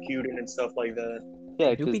electrocuted and stuff like that.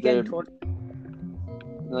 Yeah, do be because getting they're tortured.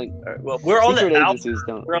 like All right, well, we're on secret the hour. agencies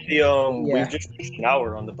don't. We're on the Yeah. We've just reached an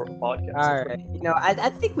hour on the podcast. All right. You know, I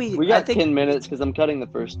think we. We I got think 10 minutes because I'm cutting the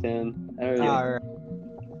first 10. Alright. All right.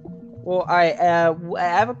 Well, I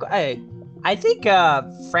have I think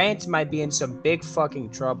France might be in some big fucking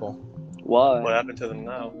trouble. Why? What happened to them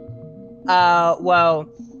now? Well,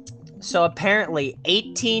 so apparently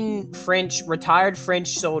 18 retired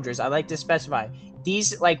French soldiers, I like to specify,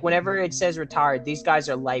 these, like, whenever it says retired, these guys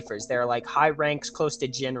are lifers. They're like high ranks, close to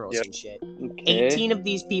generals Yep. and shit. Okay. 18 of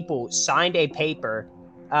these people signed a paper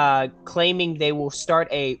claiming they will start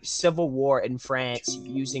a civil war in France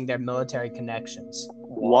using their military connections.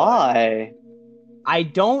 Why? I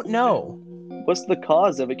don't know. What's the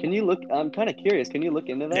cause of it? Can you look? I'm kind of curious. Can you look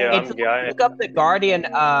into that? Yeah, It's, look up the Guardian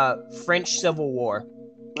French Civil War.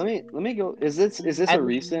 Let me go. Is this a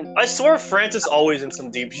recent? I swear France is always in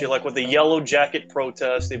some deep shit, like with the yellow jacket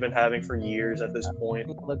protests they've been having for years at this point.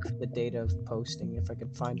 Let me look for the date of posting if I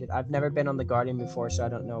could find it. I've never been on the Guardian before, so I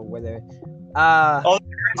don't know whether.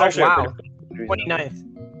 It's actually a wow, pretty- 29th,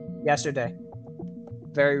 yesterday,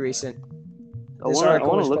 very recent. I This want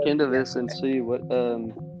article to was look posted into this and see what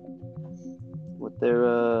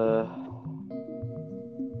their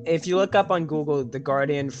If you look up on Google the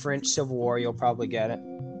Guardian French Civil War, you'll probably get it.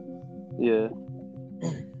 yeah.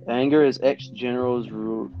 Anger as ex-generals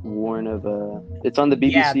warn of it's on the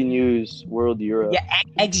BBC Yeah. News World Europe. Yeah,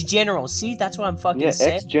 ex-general. See, that's what I'm fucking Yeah,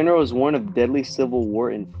 saying. ex-generals warn of deadly civil war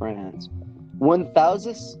in France.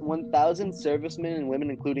 1,000 servicemen and women,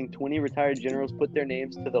 including 20 retired generals, put their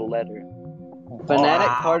names to the letter. Fanatic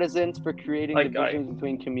Wow. partisans for creating Like, divisions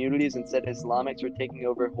between communities and said Islamics were taking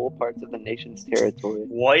over whole parts of the nation's territory.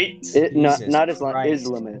 White. Not Jesus Islam, Christ.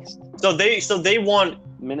 Islamist. So they want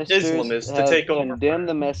Ministers Islamists to have take over condemned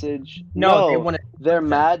the message. No, they want to. They're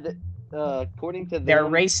mad that, according to them, They're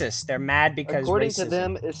racist. They're mad because according racism. to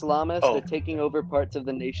them, Islamists Oh. are taking over parts of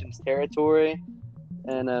the nation's territory,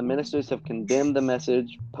 and ministers have condemned the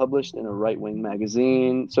message published in a right-wing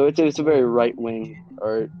magazine. So it's a very right-wing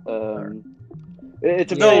art.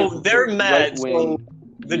 It's a No, very they're mad. right-wing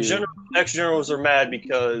So the view. ex-generals are mad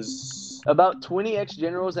because About 20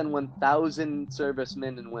 ex-generals and 1,000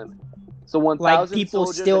 servicemen and women. So 1,000 people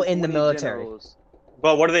soldiers still and in the 20 military. generals.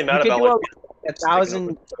 But what are they mad You could about? do Like,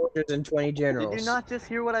 1,000 soldiers and 20 generals. Did you not just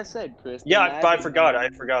hear what I said, Chris? yeah, They're I mad forgot. I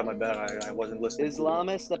forgot. My bad. I wasn't listening.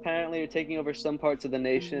 Islamists apparently are taking over some parts of the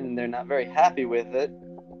nation, and they're not very happy with it.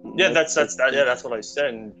 Yeah, that's what I said.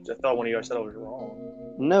 And I thought one of you guys said I was wrong.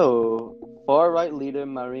 No, far-right leader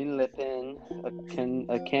Marine Le Pen,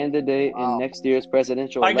 a candidate in next year's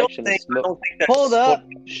presidential election. I don't think that's Hold up!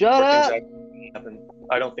 Shut up!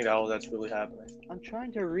 I don't think that's really happening. I'm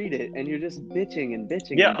trying to read it, and you're just bitching and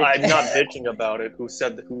bitching. Yeah, and bitching. I'm not bitching about it. Who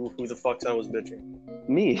the fuck said I was bitching?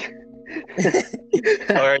 Me.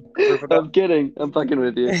 All right, I'm kidding. I'm fucking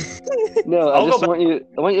with you. No, I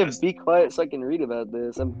want you to be quiet so I can read about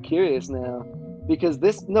this. I'm curious now. Because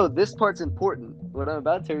this part's important. What I'm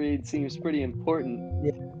about to read seems pretty important.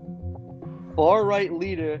 Yeah. Far-right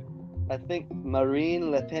leader, I think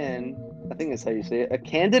Marine Le Pen, I think that's how you say it, a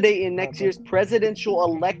candidate in next year's presidential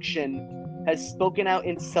election has spoken out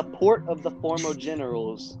in support of the former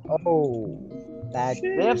generals. Oh, that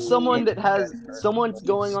They have someone's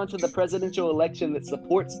going on to the presidential election that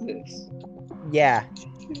supports this. yeah.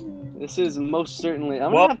 This is most certainly.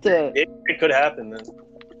 It could happen then.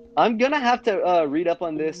 I'm gonna have to read up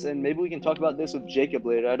on this, and maybe we can talk about this with Jacob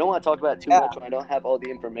later. I don't want to talk about it too much when I don't have all the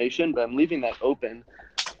information, but I'm leaving that open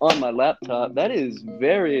on my laptop. That is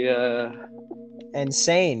very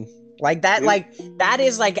Insane. Like that, that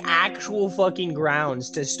is like actual fucking grounds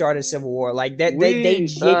to start a civil war. Like they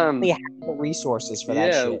genuinely have the resources for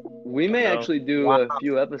that shit. We may actually do a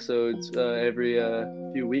few episodes every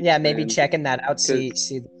few weeks. Yeah, maybe checking that out, see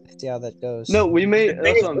how that goes. No, we may.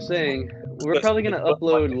 That's what I'm saying. We're probably gonna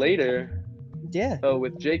upload later. Yeah. Oh,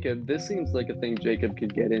 with Jacob, this seems like a thing Jacob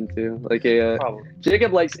could get into. Like Probably.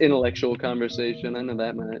 Jacob likes intellectual conversation. I know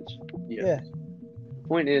that much. Yeah.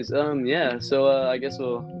 Point is, so I guess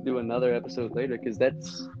we'll do another episode later because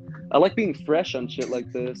I like being fresh on shit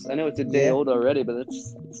like this. I know it's a day old already, but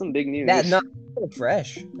that's some big news. That's not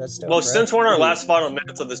fresh. That's still Well, fresh. since we're in our last final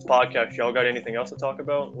minutes of this podcast, y'all got anything else to talk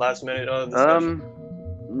about? Last minute discussion?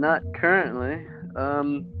 Not currently.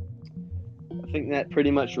 I think that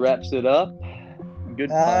pretty much wraps it up. Good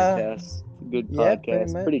podcast. Good yeah,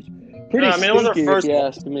 podcast. pretty Pretty Yeah, I mean, it was our stinky, first if you one.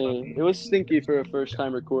 ask me. It was stinky for a first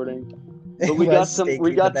time recording. But It we got was some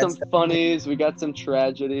stinky, but that's the- funnies, we got some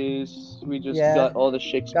tragedies, we just Yeah. got all the Got a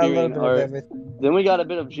little Shakespearean bit of art. everything. Then we got a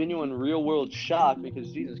bit of genuine real world shock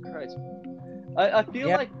because Jesus Christ. I feel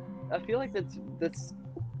Yeah. like that's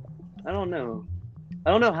I don't know.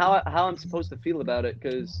 I don't know how I'm supposed to feel about it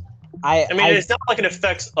because I I mean, it's not like it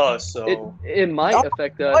affects us, so it might Oh,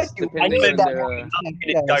 affect us do. depending I on think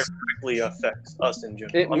their it directly affects us in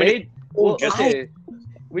general. it I mean, made well just- okay.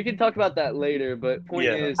 We can talk about that later, but point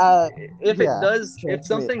Yeah. is, yeah, if it does, trust if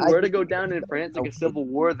something me, I were to think go down in France like a civil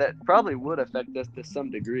war, that probably would affect us to some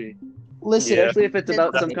degree. listen, Yeah. Especially if it's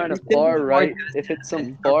about some kind of far right, if it's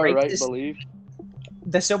some far right belief.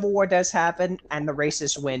 the Civil War does happen and the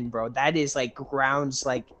racists win, bro. That is like grounds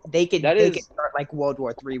like they could That they is- could start like World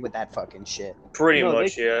War III with that fucking shit. pretty No,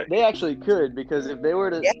 much, yeah. They actually could because if they were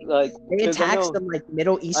to Yeah. like, They 'cause I attack know- some like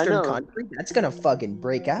Middle Eastern know. country, that's gonna fucking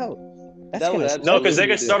break out. That's That would gonna absolutely No, because they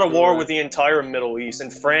could do start a it. war with the entire Middle East.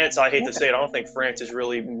 And France, I hate to say it, I don't think France is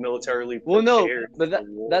really militarily Well, no, prepared but for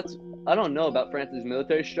war. that's I don't know about France's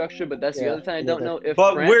military structure, but that's the Yeah, other thing I don't neither. know. If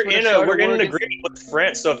But France we're were to in start we're in war an against- agreement with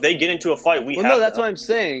France, so if they get into a fight, we Well, have no, that's to. what I'm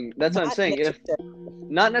saying. That's what I'm Not saying. If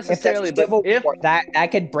not If necessarily, there's but civil if war,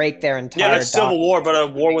 that could break their entire. Yeah, that's civil doc- war, but a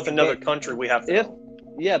war with another country, we have to. If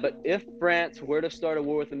yeah, but if France were to start a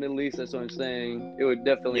war with the Middle East, that's what I'm saying. It would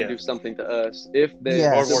definitely Yeah. do something to us. If they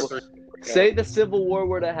Yeah. World civil- War III. say the Civil War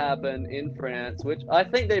were to happen in France, which I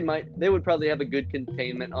think they would probably have a good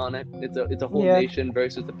containment on it. It's a whole Yeah. nation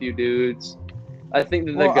versus a few dudes. I think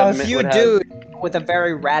that the Well, a government few would have dudes with a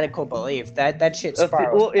very radical belief that shit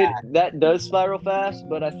spirals. that does spiral fast,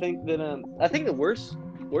 but I think that the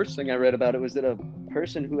worst thing I read about it was that a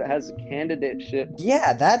person who has a candidateship,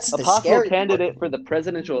 Yeah, that's a the possible scary candidate for the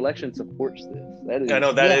presidential election supports this. That is I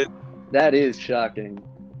know that is. that is shocking.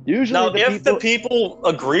 Usually Now, the if the people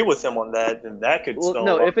agree with him on that, then that could well, stall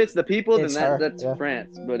no, up. if it's the people, then It's her, that's yeah.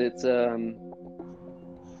 France. But it's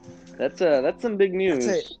that's some big news.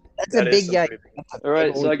 That's That a is big some yeah. pretty- All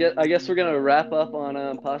right, so I guess we're gonna wrap up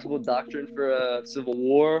on possible doctrine for a civil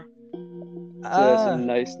war. So some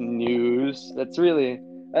nice news. That's really.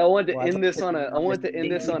 I wanted to Well, end this on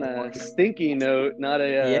a stinky note, not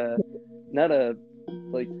a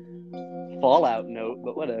like Fallout note,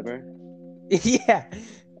 but whatever. Yeah,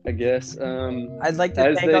 I guess. I'd like to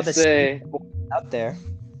As thank all they the say, people out there.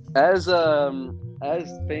 as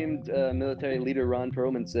famed military leader Ron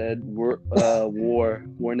Perlman said, war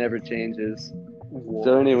never changes.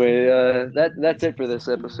 So anyway, that's it for this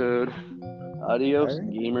episode. Adios, Alright.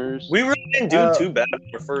 gamers. We really didn't do too bad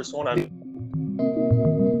for the first one. I mean,